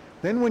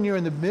 Then when you're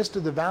in the midst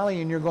of the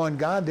valley and you're going,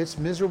 God, it's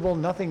miserable,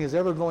 nothing is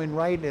ever going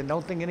right, and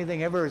don't think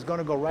anything ever is going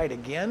to go right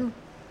again,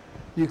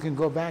 you can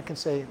go back and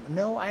say,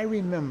 no, I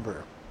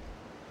remember.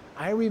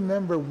 I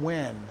remember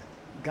when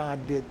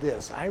God did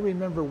this. I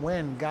remember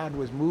when God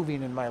was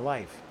moving in my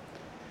life.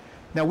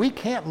 Now, we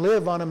can't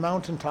live on a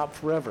mountaintop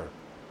forever.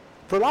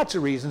 For lots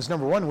of reasons.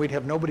 Number one, we'd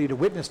have nobody to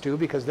witness to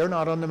because they're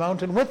not on the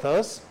mountain with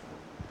us.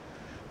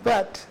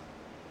 But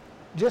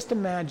just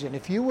imagine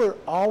if you were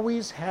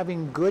always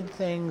having good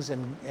things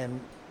and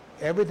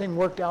everything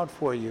worked out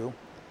for you,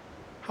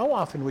 how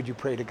often would you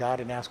pray to God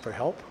and ask for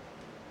help?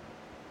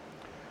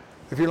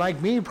 If you're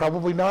like me,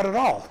 probably not at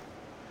all.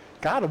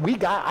 God,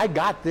 I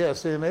got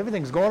this, and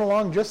everything's going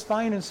along just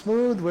fine and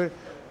smooth. We're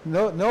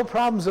no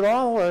problems at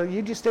all.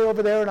 You just stay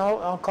over there, and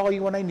I'll call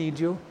you when I need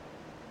you.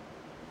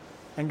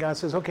 And God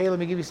says, okay, let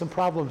me give you some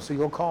problems so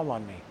you'll call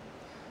on me.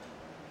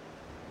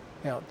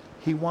 Now,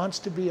 he wants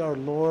to be our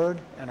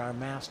Lord and our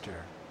Master.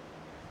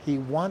 He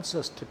wants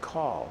us to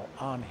call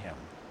on him.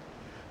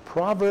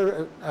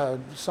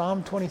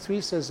 Psalm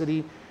 23 says that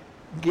he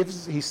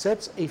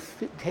sets a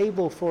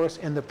table for us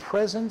in the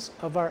presence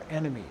of our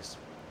enemies.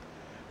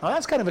 Now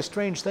that's kind of a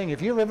strange thing.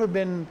 If you've ever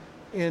been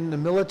in the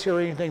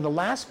military or anything, the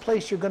last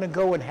place you're going to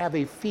go and have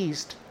a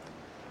feast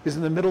is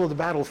in the middle of the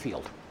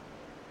battlefield.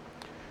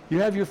 You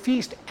have your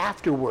feast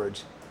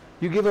afterwards.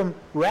 You give them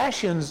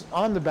rations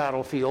on the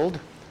battlefield,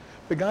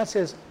 but God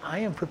says, I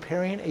am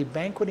preparing a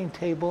banqueting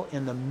table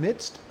in the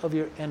midst of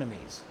your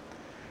enemies.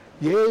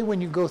 Yea,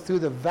 when you go through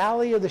the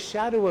valley of the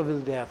shadow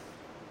of death,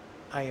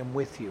 I am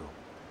with you.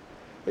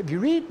 If you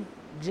read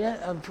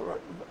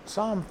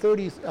Psalm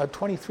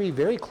 23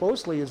 very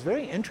closely, it's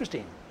very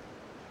interesting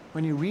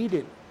when you read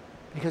it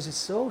because it's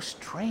so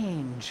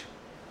strange.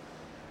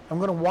 I'm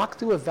going to walk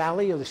through a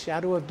valley of the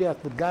shadow of death,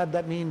 but God,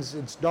 that means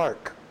it's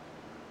dark.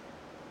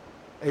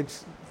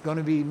 It's going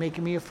to be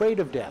making me afraid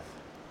of death.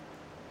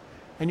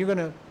 And you're going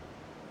to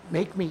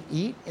make me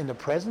eat in the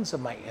presence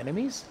of my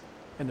enemies?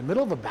 In the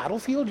middle of a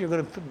battlefield, you're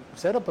going to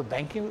set up a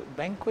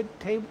banquet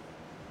table?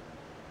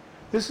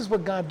 This is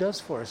what God does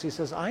for us. He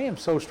says, I am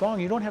so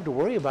strong, you don't have to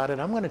worry about it.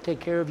 I'm going to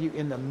take care of you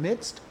in the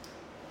midst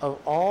of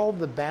all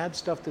the bad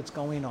stuff that's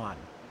going on.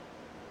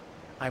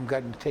 I'm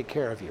going to take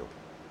care of you.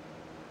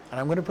 And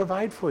I'm going to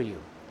provide for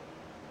you.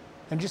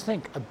 And just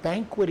think, a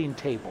banqueting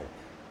table.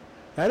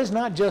 That is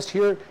not just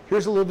here's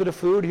a little bit of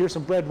food, here's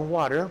some bread and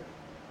water.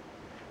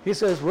 He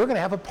says, we're going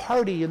to have a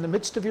party in the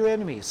midst of your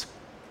enemies.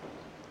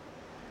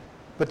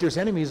 But there's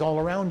enemies all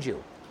around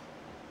you.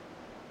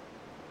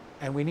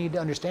 And we need to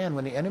understand,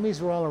 when the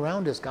enemies are all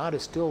around us, God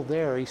is still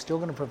there. He's still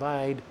going to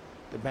provide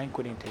the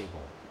banqueting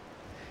table.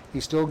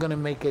 He's still going to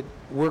make it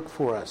work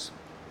for us.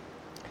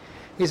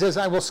 He says,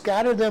 I will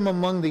scatter them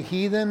among the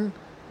heathen,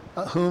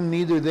 whom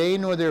neither they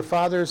nor their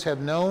fathers have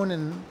known,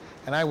 and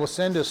I will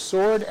send a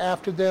sword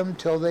after them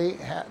till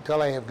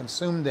I have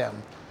consumed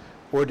them.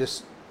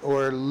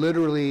 or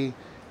literally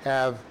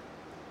have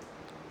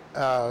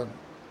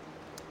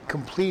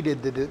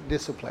completed the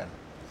discipline.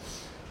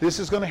 This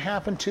is going to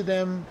happen to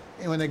them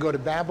when they go to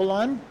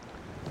Babylon.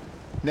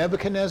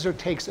 Nebuchadnezzar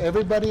takes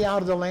everybody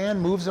out of the land,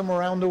 moves them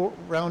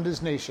around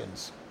his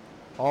nations,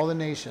 all the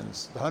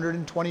nations, the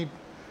 120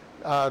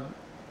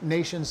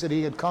 nations that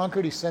he had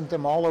conquered. He sent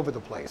them all over the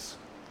place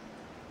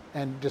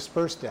and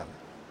dispersed them.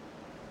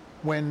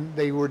 When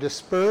they were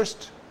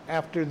dispersed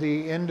after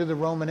the end of the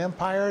Roman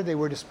Empire, they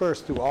were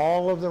dispersed through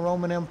all of the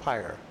Roman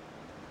Empire.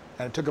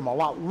 And it took them a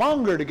lot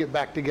longer to get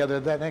back together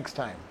that next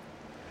time.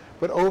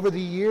 But over the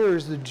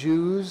years, the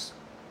Jews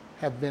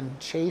have been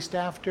chased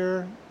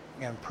after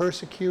and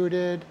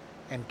persecuted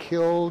and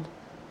killed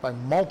by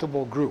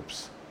multiple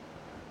groups.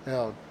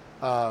 One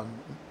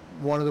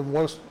of the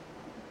most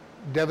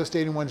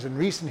devastating ones in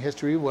recent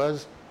history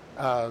was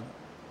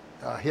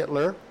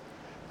Hitler,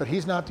 but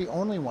he's not the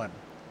only one.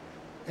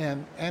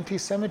 And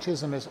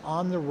anti-Semitism is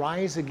on the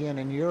rise again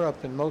in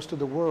Europe and most of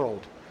the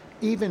world,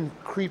 even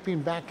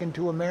creeping back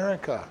into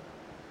America.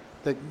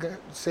 That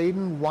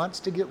Satan wants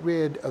to get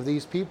rid of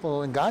these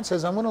people, and God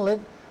says, I'm going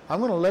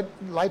to let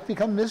life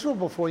become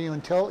miserable for you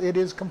until it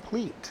is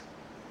complete.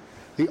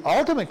 The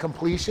ultimate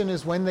completion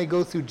is when they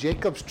go through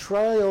Jacob's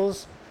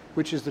trials,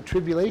 which is the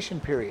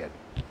tribulation period.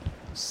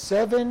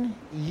 7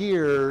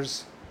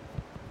 years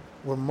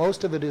where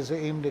most of it is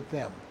aimed at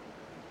them.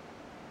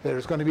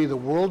 There's going to be the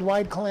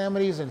worldwide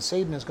calamities, and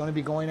Satan is going to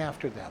be going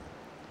after them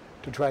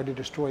to try to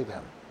destroy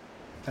them.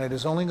 And it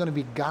is only going to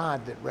be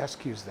God that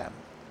rescues them.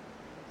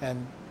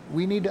 And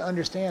we need to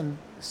understand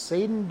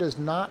Satan does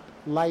not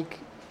like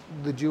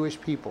the Jewish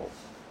people.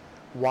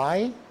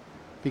 Why?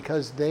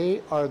 Because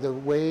they are the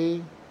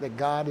way that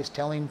God is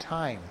telling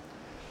time.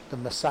 The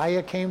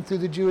Messiah came through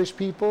the Jewish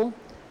people.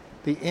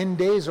 The end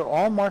days are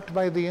all marked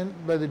by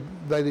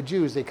the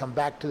Jews. They come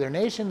back to their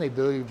nation, they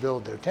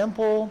build their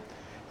temple,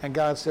 and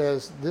God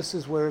says this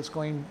is where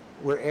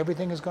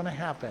everything is going to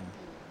happen,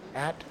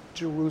 at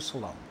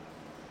Jerusalem.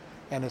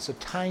 And it's a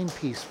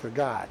timepiece for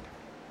God.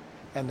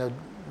 And the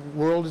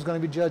world is going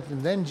to be judged.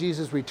 And then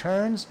Jesus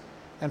returns,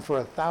 and for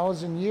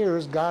 1,000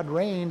 years, God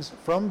reigns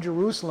from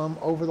Jerusalem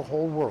over the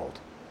whole world.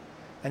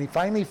 And he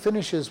finally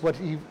finishes what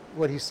he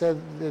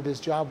said that his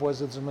job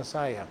was as a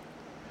Messiah.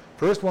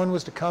 First one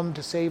was to come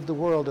to save the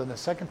world, and the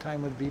second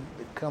time would be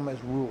to come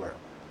as ruler.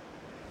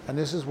 And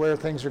this is where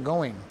things are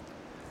going.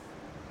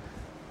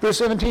 Verse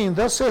 17,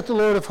 thus saith the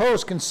Lord of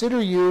hosts,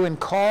 consider you and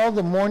call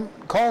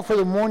for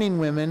the mourning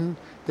women,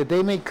 that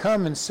they may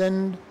come, and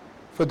send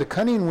for the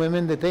cunning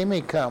women, that they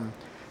may come.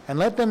 And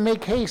let them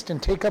make haste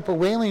and take up a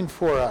wailing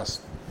for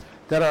us,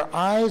 that our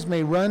eyes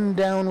may run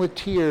down with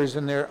tears,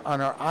 and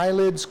on our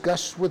eyelids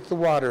gush with the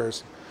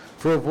waters.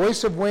 For a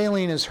voice of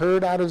wailing is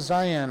heard out of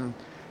Zion.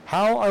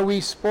 How are we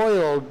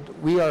spoiled?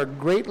 We are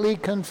greatly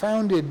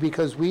confounded,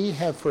 because we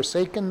have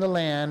forsaken the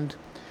land,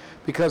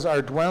 because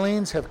our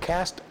dwellings have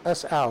cast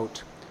us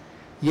out.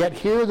 Yet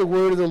hear the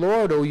word of the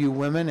Lord, O you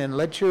women, and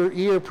let your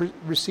ear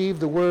receive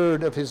the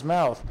word of his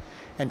mouth.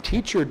 And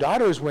teach your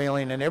daughters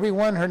wailing, and every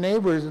one her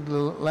neighbor's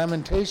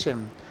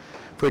lamentation.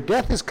 For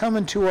death is come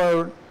into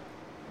our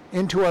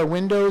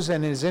windows,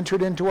 and is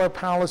entered into our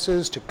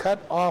palaces, to cut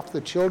off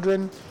the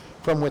children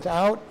from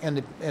without,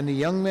 and the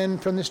young men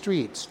from the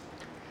streets.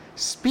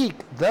 Speak,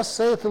 thus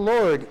saith the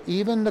Lord,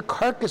 even the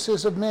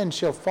carcasses of men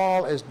shall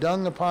fall as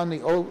dung upon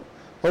the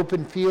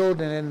open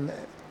field, and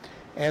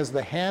as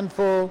the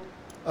handful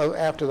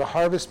after the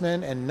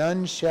harvestmen, and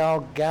none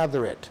shall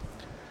gather it.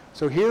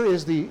 So here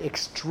is the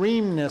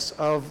extremeness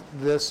of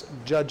this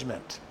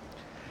judgment.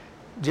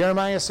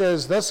 Jeremiah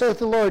says, thus saith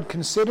the Lord,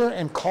 consider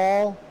and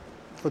call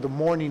for the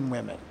mourning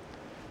women.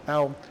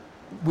 Now,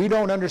 we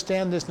don't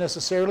understand this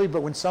necessarily,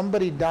 but when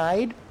somebody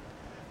died,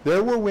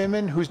 there were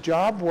women whose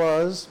job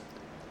was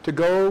to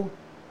go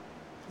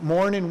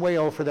mourn and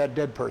wail for that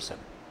dead person.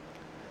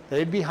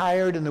 They'd be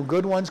hired, and the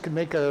good ones could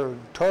make a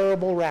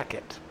terrible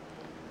racket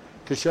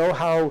to show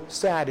how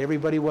sad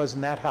everybody was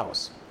in that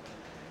house.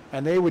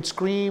 And they would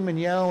scream and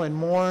yell and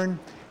mourn,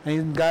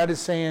 and God is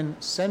saying,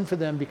 send for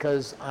them,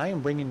 because I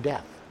am bringing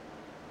death.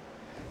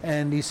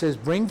 And he says,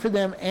 bring for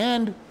them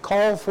and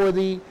call for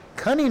the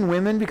cunning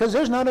women, because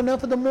there's not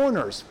enough of the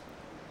mourners.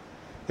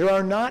 There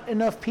are not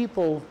enough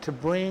people to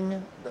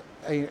bring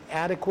an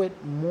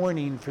adequate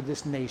mourning for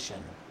this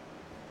nation.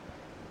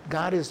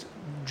 God is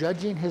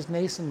judging his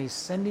nation. He's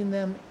sending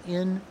them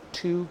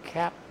into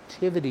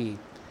captivity.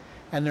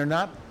 And they're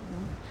not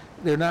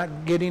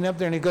getting up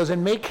there. And he goes,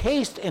 and make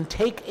haste and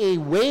take a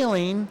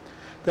wailing,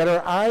 that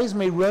our eyes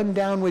may run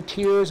down with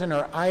tears, and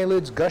our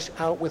eyelids gush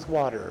out with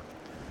water.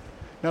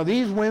 Now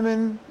these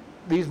women,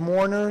 these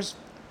mourners,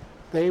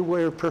 they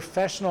were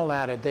professional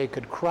at it. They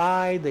could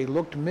cry, they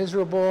looked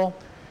miserable,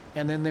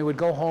 and then they would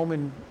go home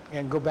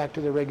and go back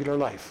to their regular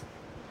life.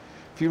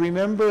 If you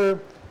remember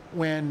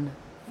when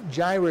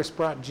Jairus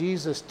brought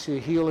Jesus to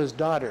heal his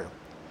daughter,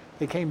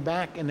 they came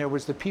back and there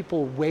was the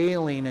people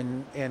wailing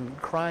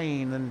and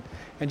crying,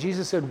 and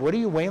Jesus said, what are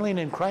you wailing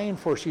and crying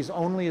for? She's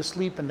only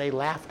asleep. And they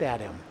laughed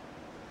at him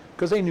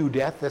because they knew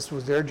death. This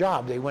was their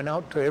job. They went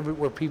out to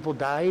where people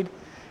died,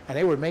 and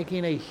they were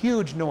making a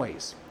huge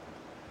noise.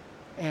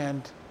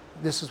 And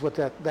this is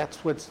that's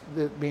what's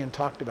being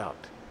talked about.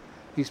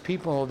 These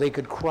people, they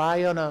could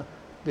cry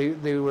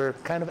they were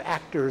kind of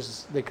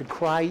actors. They could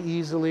cry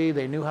easily.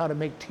 They knew how to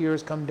make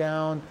tears come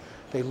down.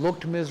 They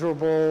looked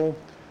miserable.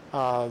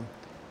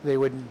 They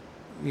would,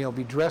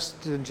 be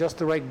dressed in just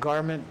the right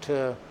garment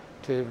to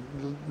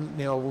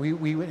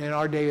we in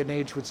our day and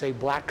age would say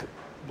black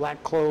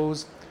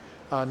clothes,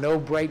 no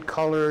bright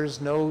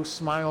colors, no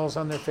smiles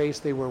on their face.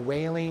 They were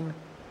wailing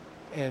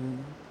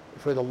and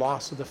for the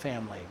loss of the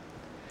family.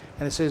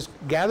 And it says,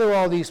 gather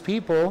all these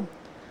people,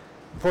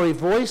 for a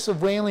voice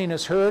of wailing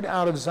is heard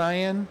out of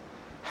Zion.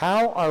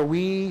 How are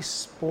we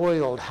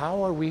spoiled?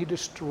 How are we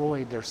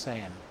destroyed? They're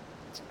saying.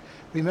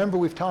 Remember,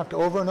 we've talked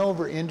over and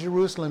over in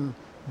Jerusalem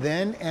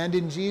then and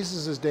in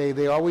Jesus' day,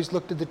 they always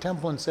looked at the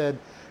temple and said,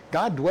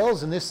 God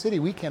dwells in this city.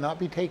 We cannot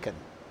be taken.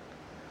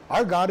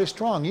 Our God is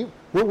strong.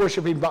 We're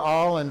worshiping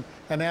Baal and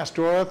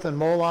Ashtoreth and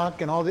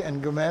Moloch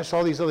and Ganesh,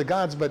 all these other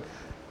gods, but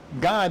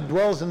God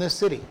dwells in this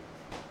city.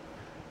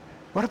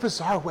 What a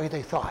bizarre way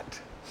they thought.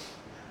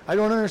 I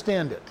don't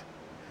understand it.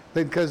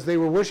 Because they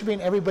were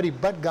worshiping everybody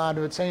but God,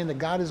 but saying that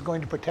God is going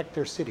to protect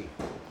their city.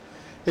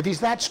 If he's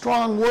that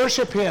strong,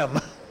 worship him.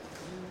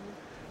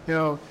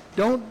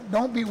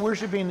 Don't be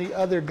worshiping the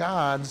other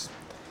gods.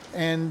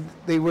 And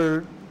they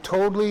were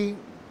totally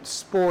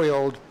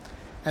spoiled,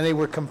 and they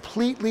were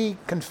completely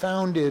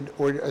confounded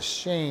or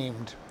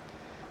ashamed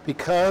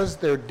because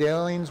their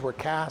dealings were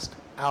cast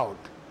out.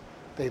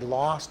 They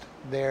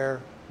were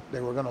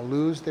going to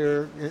lose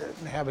their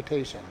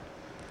habitation.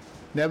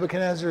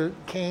 Nebuchadnezzar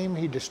came,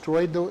 he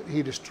destroyed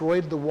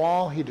the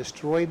wall, he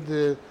destroyed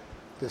the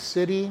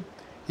city,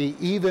 he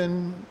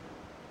even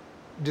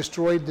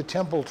destroyed the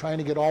temple trying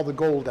to get all the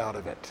gold out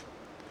of it.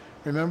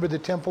 Remember, the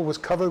temple was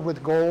covered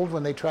with gold.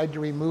 When they tried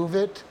to remove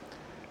it,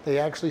 they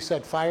actually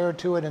set fire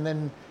to it, and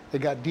then they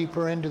got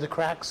deeper into the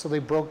cracks, so they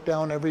broke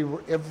down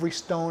every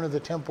stone of the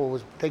temple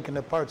was taken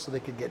apart so they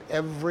could get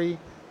every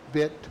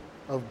bit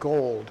of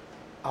gold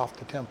off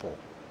the temple.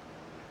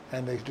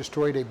 And they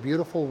destroyed a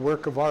beautiful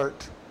work of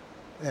art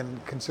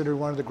and considered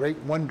one of the great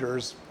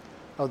wonders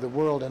of the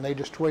world, and they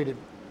destroyed it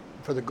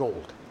for the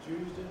gold. The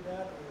Jews did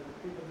that, or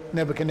the people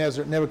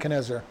that...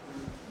 Nebuchadnezzar.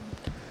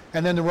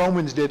 And then the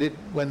Romans did it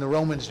when the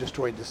Romans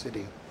destroyed the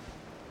city.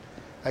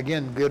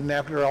 Again, getting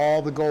after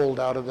all the gold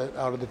out of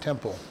the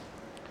temple.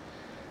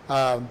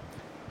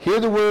 Hear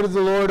the word of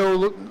the Lord,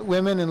 O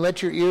women, and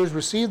let your ears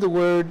receive the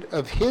word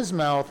of his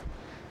mouth.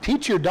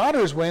 Teach your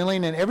daughters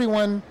wailing, and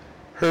everyone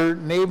her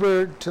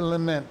neighbor to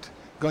lament.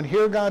 Go and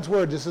hear God's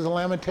word. This is a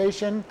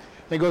lamentation. And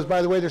he goes,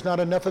 by the way, there's not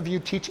enough of you.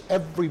 Teach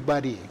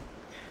everybody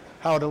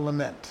how to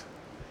lament.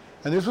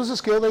 And this was a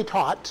skill they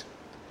taught.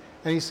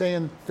 And he's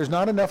saying, there's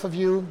not enough of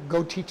you.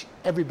 Go teach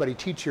everybody.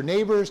 Teach your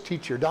neighbors.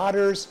 Teach your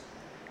daughters.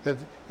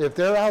 If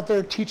they're out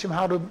there, teach them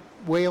how to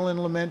wail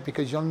and lament,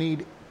 because you'll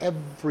need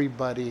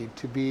everybody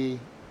to be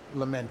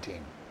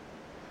lamenting.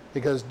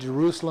 Because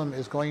Jerusalem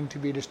is going to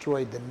be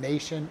destroyed. The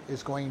nation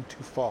is going to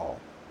fall.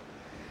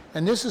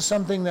 And this is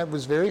something that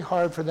was very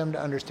hard for them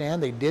to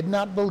understand. They did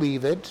not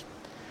believe it.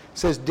 It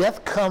says,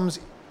 death comes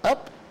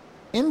up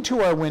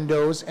into our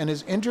windows and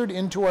has entered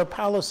into our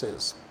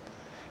palaces.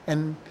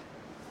 And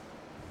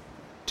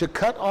to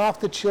cut off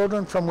the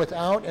children from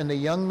without and the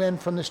young men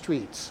from the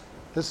streets.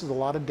 This is a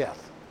lot of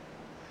death.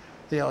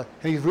 And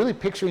he's really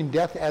picturing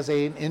death as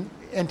an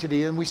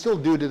entity, and we still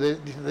do to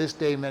this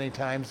day many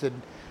times, that,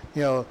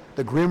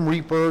 the Grim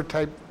Reaper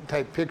type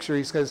picture.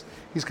 He says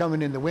he's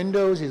coming in the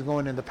windows, he's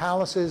going in the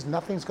palaces,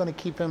 nothing's going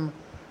to keep him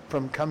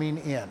from coming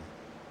in.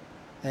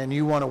 And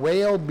you want to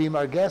wail, be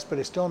my guest, but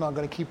it's still not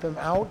going to keep him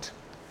out.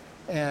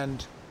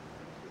 And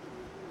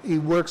he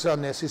works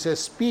on this. He says,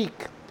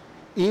 speak,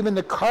 even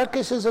the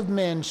carcasses of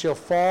men shall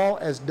fall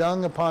as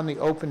dung upon the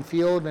open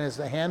field, and as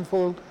the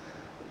handful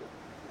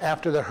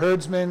after the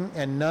herdsmen,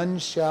 and none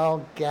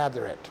shall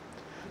gather it.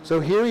 So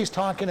here he's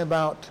talking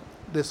about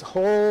this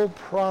whole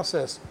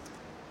process,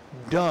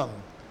 dung.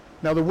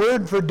 Now the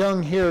word for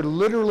dung here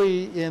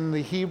literally in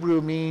the Hebrew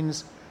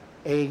means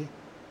a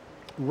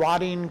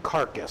rotting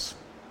carcass.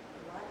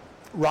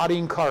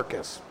 Rotting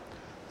carcass.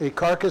 A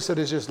carcass that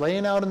is just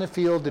laying out in the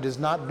field that is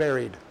not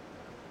buried.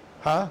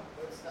 Huh?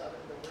 What's the word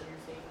you're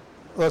saying?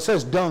 Well, it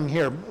says dung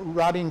here,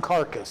 rotting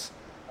carcass.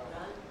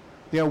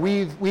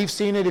 We've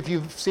seen it. If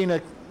you've seen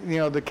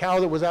the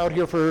cow that was out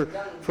here for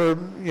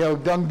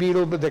dung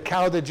beetle, but the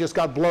cow that just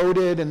got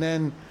bloated and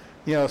then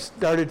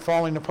started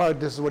falling apart.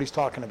 This is what he's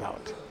talking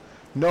about.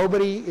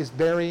 Nobody is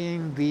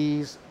burying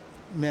these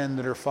men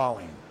that are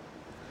falling.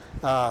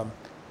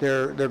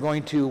 They're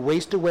going to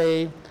waste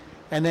away,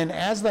 and then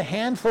as the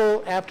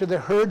handful after the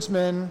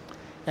herdsmen,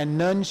 and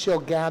none shall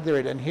gather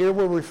it. And here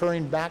we're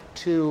referring back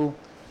to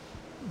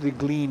the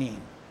gleaning.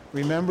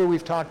 Remember,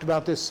 we've talked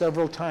about this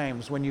several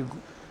times. When you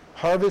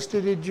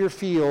harvested your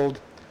field,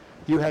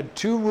 you had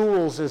two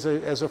rules as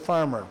a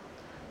farmer.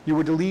 You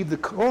were to leave the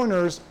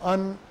corners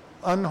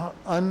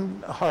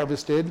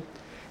unharvested,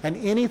 and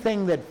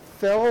anything that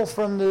fell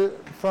from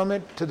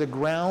it to the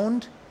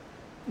ground,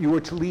 you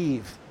were to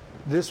leave.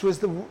 This was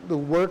the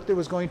work that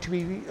was going to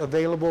be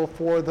available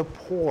for the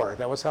poor.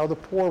 That was how the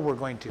poor were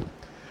going to.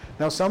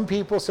 Now some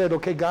people said,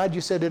 okay, God,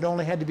 you said it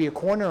only had to be a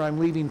corner. I'm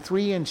leaving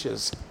 3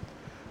 inches.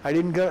 I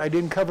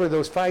didn't cover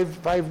those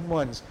five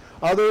ones.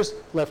 Others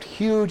left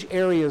huge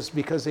areas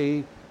because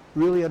they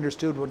really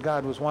understood what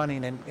God was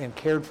wanting and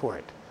cared for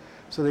it.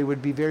 So they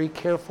would be very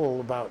careful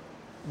about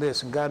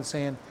this. And God's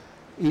saying,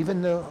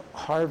 even the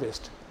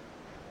harvest,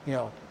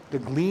 the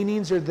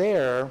gleanings are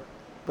there,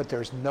 but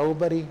there's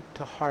nobody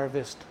to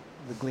harvest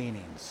the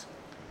gleanings,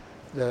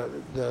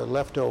 the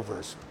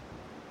leftovers.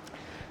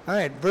 All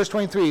right, verse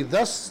 23,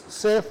 thus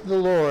saith the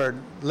Lord,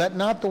 let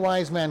not the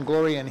wise man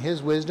glory in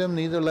his wisdom,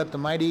 neither let the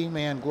mighty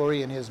man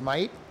glory in his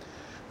might,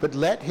 but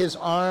let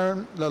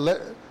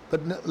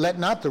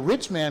not the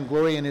rich man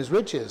glory in his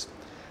riches,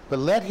 but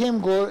let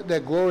him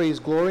that glories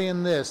glory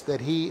in this, that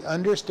he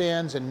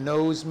understands and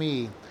knows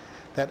me,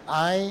 that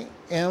I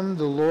am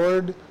the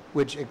Lord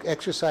which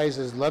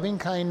exercises loving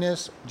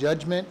kindness,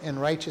 judgment,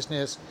 and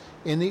righteousness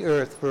in the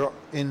earth. For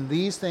in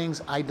these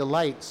things I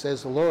delight,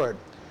 says the Lord.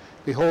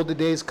 Behold, the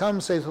days come,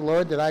 says the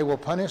Lord, that I will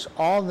punish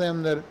all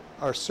them that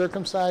are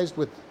circumcised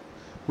with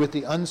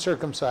the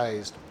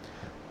uncircumcised.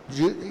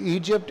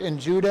 Egypt and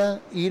Judah,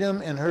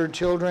 Edom and her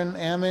children,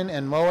 Ammon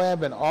and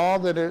Moab, and all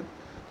that are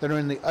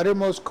in the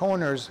uttermost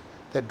corners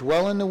that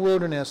dwell in the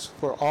wilderness,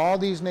 for all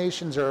these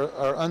nations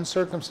are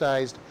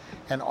uncircumcised,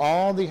 and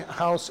all the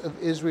house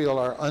of Israel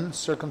are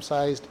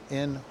uncircumcised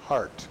in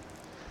heart.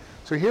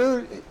 So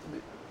here,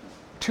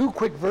 2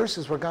 quick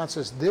verses where God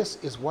says, this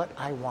is what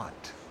I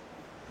want.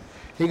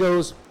 He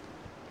goes,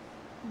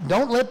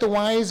 don't let the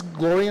wise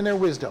glory in their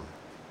wisdom.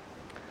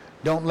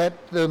 Don't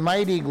let the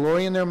mighty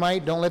glory in their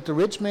might. Don't let the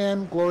rich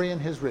man glory in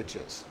his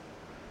riches.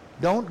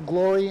 Don't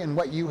glory in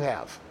what you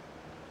have.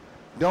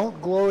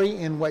 Don't glory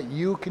in what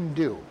you can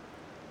do.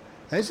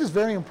 And this is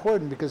very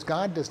important because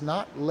God does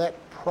not let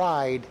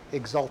pride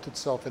exalt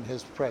itself in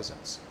his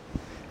presence.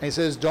 And he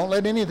says, don't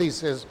let any of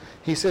these,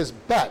 he says,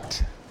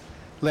 but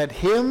let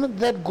him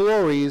that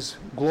glories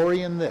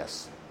glory in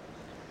this,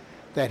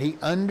 that he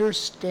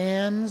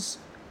understands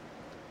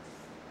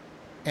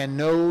and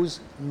knows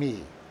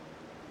me.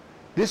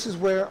 This is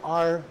where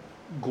our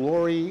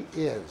glory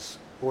is,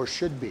 or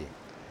should be,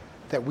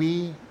 that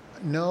we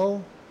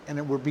know and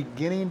that we're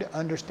beginning to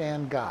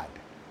understand God.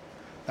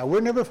 Now,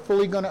 we're never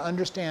fully going to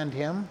understand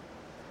him,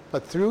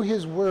 but through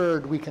his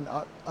word we can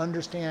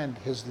understand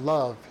his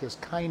love, his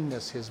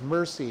kindness, his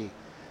mercy,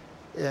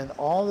 and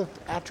all the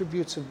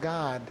attributes of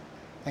God.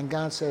 And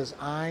God says,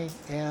 I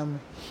am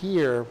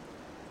here,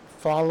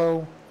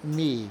 follow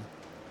me.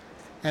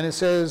 And it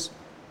says,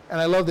 and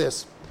I love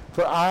this,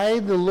 for I,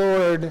 the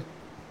Lord,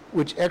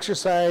 which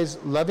exercise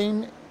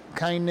loving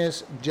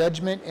kindness,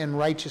 judgment, and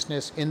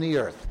righteousness in the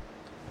earth.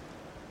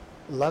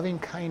 Loving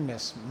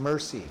kindness,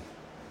 mercy,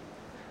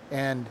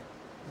 and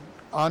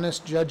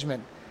honest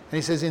judgment. And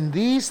he says, in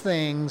these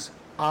things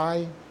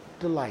I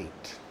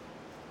delight.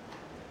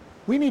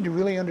 We need to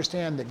really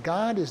understand that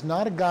God is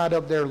not a God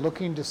up there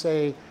looking to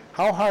say,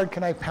 how hard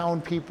can I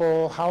pound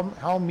people?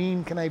 How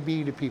mean can I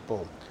be to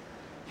people?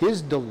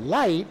 His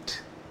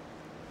delight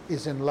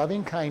is in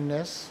loving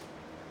kindness,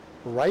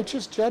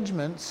 righteous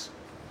judgments,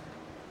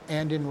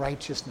 and in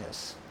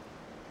righteousness.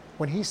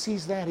 When he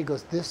sees that, he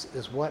goes, this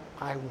is what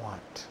I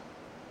want.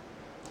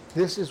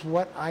 This is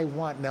what I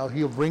want. Now,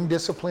 he'll bring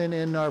discipline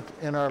in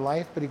our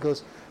life, but he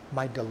goes,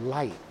 my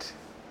delight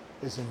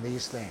is in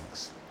these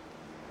things.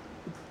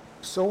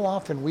 So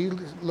often we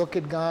look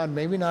at God,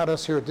 maybe not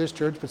us here at this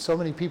church, but so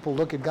many people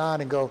look at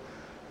God and go,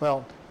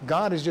 well,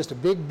 God is just a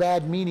big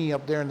bad meanie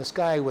up there in the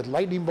sky with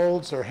lightning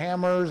bolts or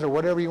hammers or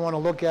whatever you want to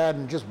look at,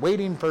 and just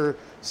waiting for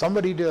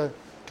somebody to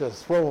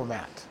throw them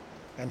at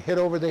and hit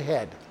over the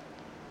head.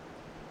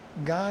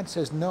 God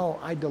says, no,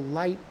 I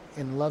delight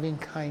in loving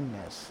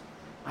kindness.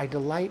 I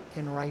delight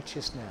in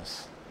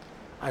righteousness.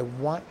 I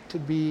want to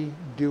be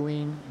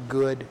doing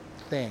good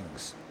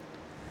things.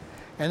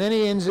 And then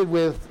he ends it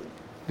with,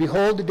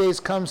 behold, the days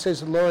come,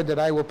 says the Lord, that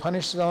I will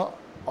punish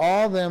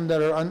all them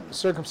that are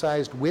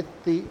uncircumcised with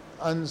the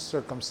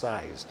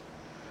uncircumcised.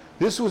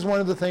 This was one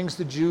of the things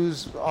the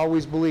Jews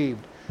always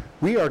believed.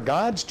 We are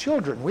God's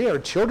children. We are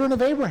children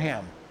of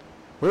Abraham.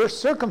 We're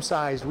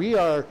circumcised.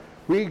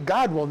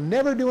 God will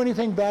never do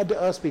anything bad to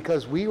us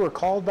because we were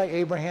called by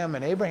Abraham,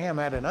 and Abraham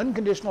had an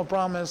unconditional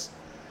promise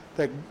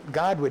that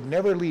God would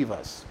never leave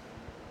us.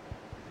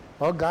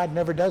 Well, God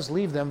never does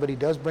leave them, but he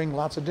does bring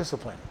lots of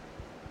discipline.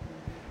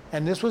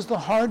 And this was the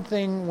hard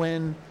thing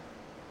when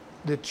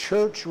the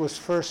church was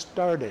first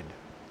started.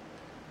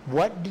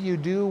 What do you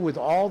do with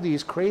all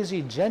these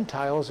crazy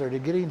Gentiles that are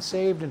getting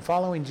saved and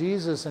following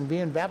Jesus and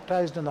being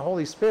baptized in the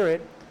Holy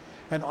Spirit?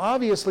 And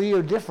obviously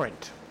you're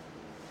different,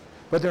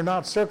 but they're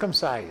not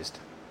circumcised.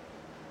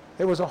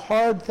 It was a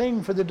hard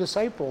thing for the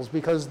disciples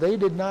because they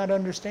did not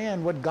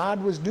understand what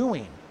God was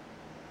doing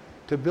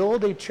to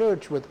build a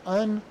church with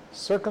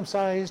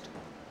uncircumcised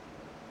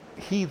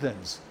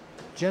heathens,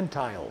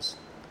 Gentiles.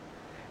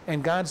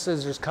 And God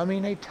says there's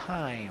coming a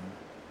time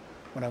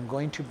when I'm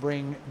going to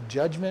bring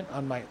judgment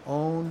on my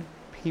own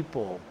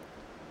people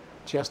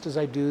just as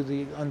I do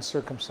the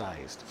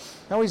uncircumcised.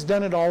 Now he's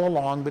done it all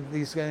along, but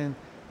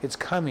it's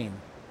coming.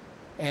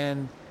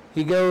 And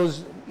he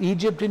goes,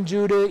 Egypt and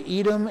Judah,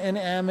 Edom and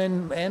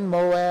Ammon and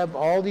Moab,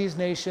 all these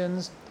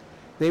nations,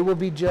 they will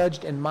be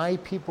judged, and my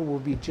people will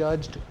be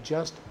judged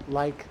just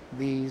like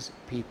these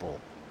people.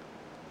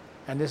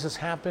 And this has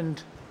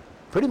happened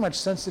pretty much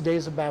since the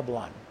days of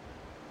Babylon.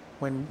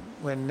 When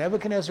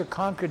Nebuchadnezzar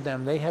conquered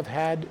them, they have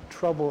had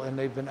trouble, and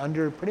they've been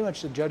under pretty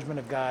much the judgment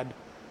of God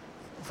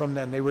from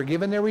them. They were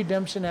given their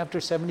redemption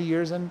after 70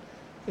 years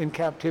in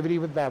captivity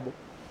with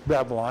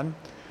Babylon.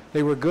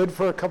 They were good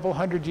for a couple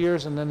hundred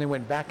years, and then they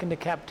went back into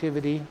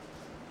captivity.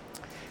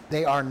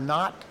 They are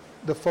not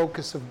the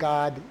focus of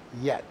God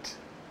yet.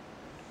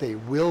 They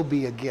will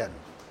be again.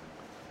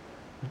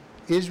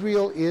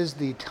 Israel is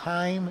the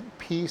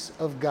timepiece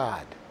of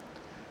God.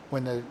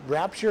 When the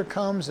rapture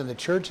comes and the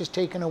church is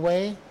taken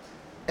away,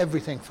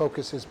 everything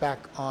focuses back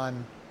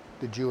on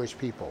the Jewish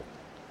people.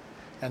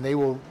 And they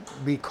will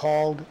be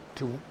called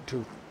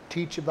to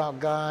teach about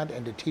God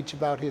and to teach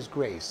about His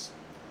grace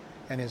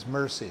and His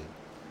mercy.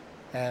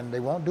 And they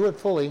won't do it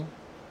fully,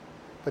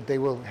 but they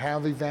will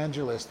have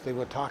evangelists. They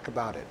will talk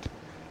about it.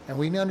 And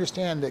we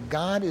understand that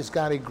God has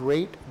got a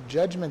great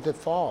judgment that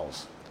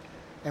falls.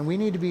 And we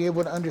need to be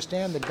able to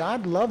understand that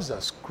God loves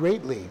us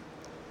greatly.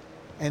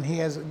 And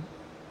He's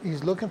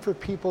looking for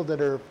people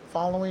that are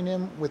following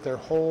Him with their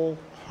whole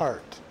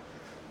heart,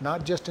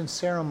 not just in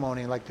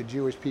ceremony like the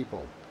Jewish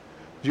people.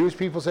 Jewish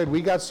people said,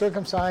 we got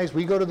circumcised,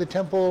 we go to the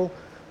temple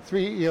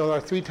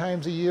three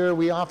times a year,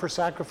 we offer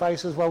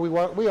sacrifices. Well,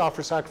 we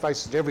offer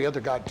sacrifices to every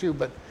other god too,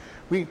 but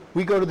we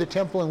go to the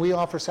temple and we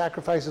offer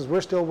sacrifices.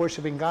 We're still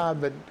worshiping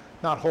God, but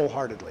not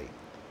wholeheartedly.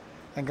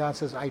 And God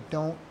says, I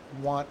don't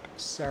want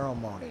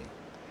ceremony.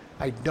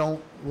 I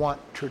don't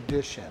want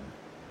tradition.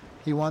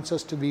 He wants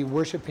us to be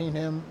worshiping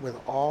Him with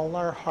all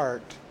our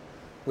heart,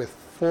 with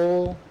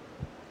full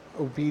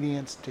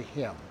obedience to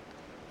Him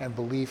and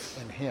belief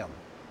in Him.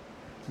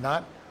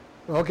 Not,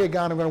 okay,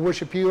 God, I'm going to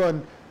worship you,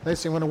 and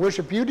listen, I'm going to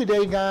worship you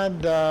today,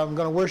 God. I'm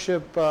going to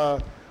worship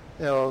the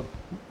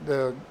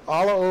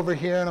Allah over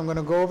here, and I'm going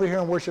to go over here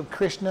and worship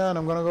Krishna, and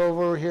I'm going to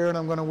go over here and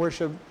I'm going to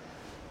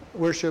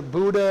worship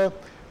Buddha.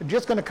 I'm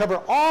just going to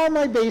cover all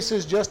my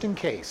bases just in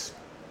case.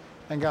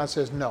 And God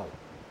says, no,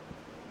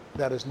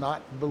 that is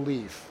not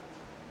belief.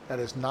 That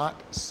is not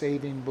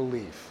saving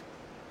belief.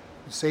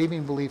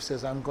 Saving belief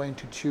says, I'm going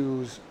to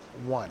choose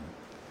one.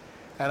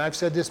 And I've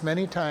said this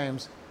many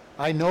times.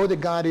 I know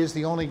that God is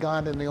the only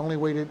God and the only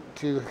way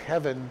to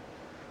heaven,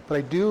 but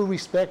I do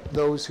respect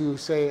those who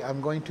say,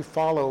 I'm going to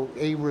follow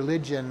a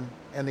religion,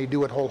 and they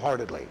do it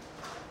wholeheartedly.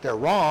 They're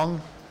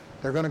wrong.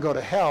 They're going to go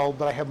to hell,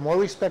 but I have more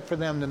respect for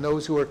them than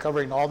those who are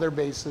covering all their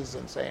bases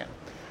and saying,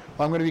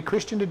 well, I'm going to be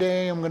Christian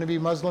today, I'm going to be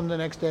Muslim the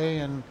next day,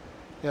 and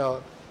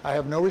I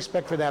have no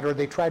respect for that, or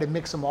they try to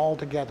mix them all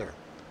together.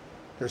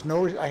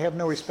 I have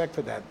no respect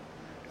for that.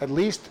 At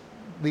least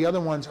the other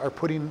ones are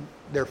putting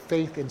their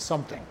faith in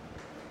something.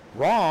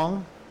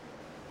 Wrong,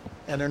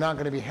 and they're not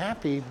going to be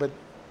happy,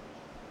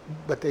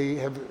 but they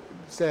have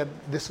said,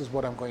 this is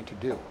what I'm going to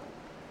do.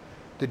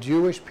 The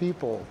Jewish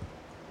people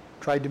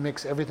tried to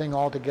mix everything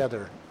all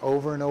together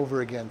over and over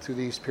again through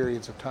these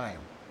periods of time.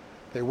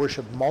 They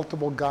worshiped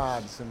multiple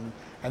gods and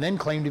then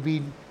claimed to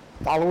be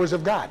followers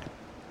of God.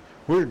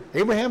 We're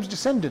Abraham's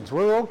descendants.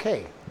 We're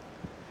okay.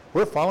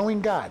 We're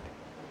following God.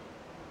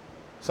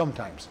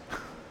 Sometimes.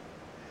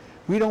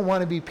 We don't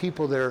want to be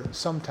people that are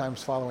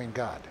sometimes following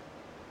God.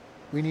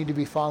 We need to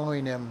be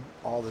following Him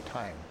all the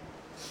time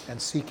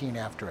and seeking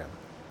after Him.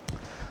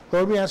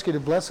 Lord, we ask You to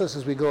bless us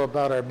as we go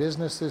about our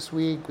business this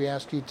week. We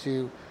ask You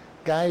to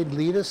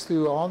lead us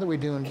through all that we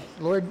do. And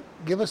Lord,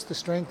 give us the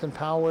strength and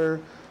power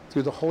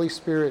through the Holy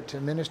Spirit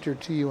to minister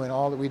to You in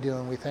all that we do.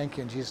 And we thank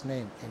You in Jesus'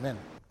 name. Amen.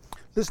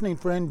 Listening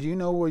friend, do you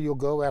know where you'll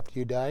go after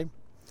you die?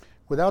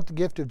 Without the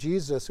gift of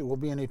Jesus, it will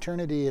be an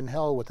eternity in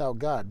hell without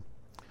God.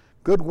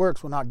 Good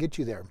works will not get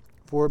you there.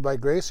 For by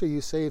grace are you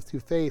saved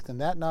through faith,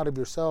 and that not of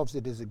yourselves.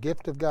 It is a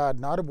gift of God,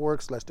 not of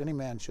works, lest any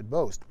man should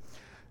boast.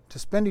 To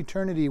spend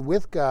eternity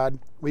with God,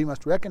 we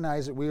must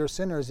recognize that we are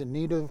sinners in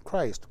need of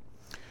Christ.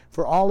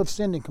 For all have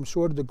sinned and come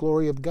short of the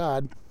glory of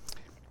God,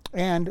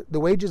 and the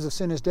wages of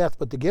sin is death,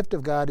 but the gift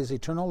of God is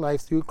eternal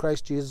life through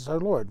Christ Jesus our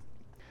Lord.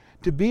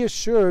 To be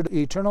assured of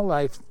eternal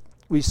life,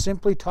 we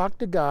simply talk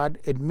to God,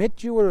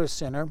 admit you are a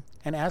sinner,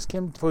 and ask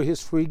Him for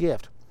His free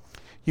gift.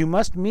 You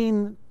must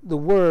mean the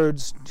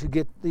words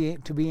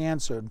to be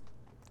answered.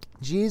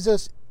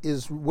 Jesus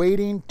is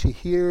waiting to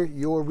hear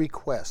your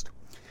request.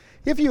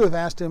 If you have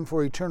asked Him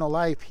for eternal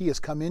life, He has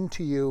come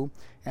into you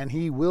and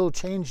He will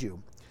change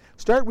you.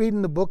 Start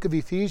reading the book of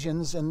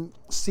Ephesians and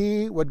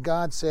see what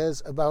God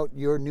says about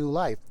your new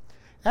life.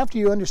 After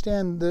you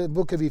understand the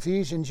book of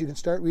Ephesians, you can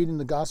start reading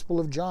the Gospel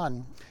of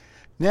John.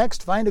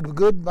 Next, find a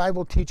good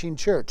Bible teaching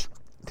church.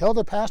 Tell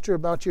the pastor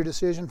about your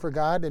decision for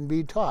God and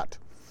be taught.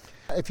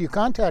 If you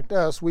contact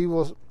us, we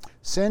will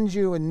send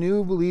you a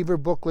new believer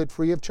booklet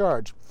free of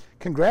charge.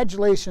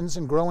 Congratulations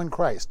and grow in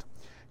Christ.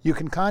 You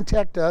can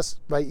contact us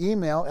by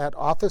email at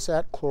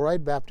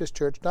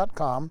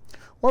office@chloridebaptistchurch.com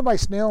or by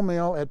snail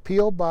mail at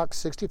P.O. Box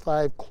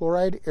 65,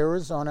 Chloride,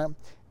 Arizona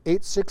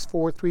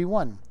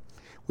 86431.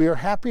 We are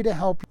happy to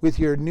help with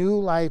your new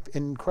life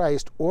in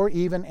Christ or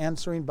even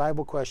answering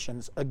Bible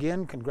questions.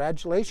 Again,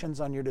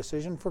 congratulations on your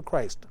decision for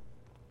Christ.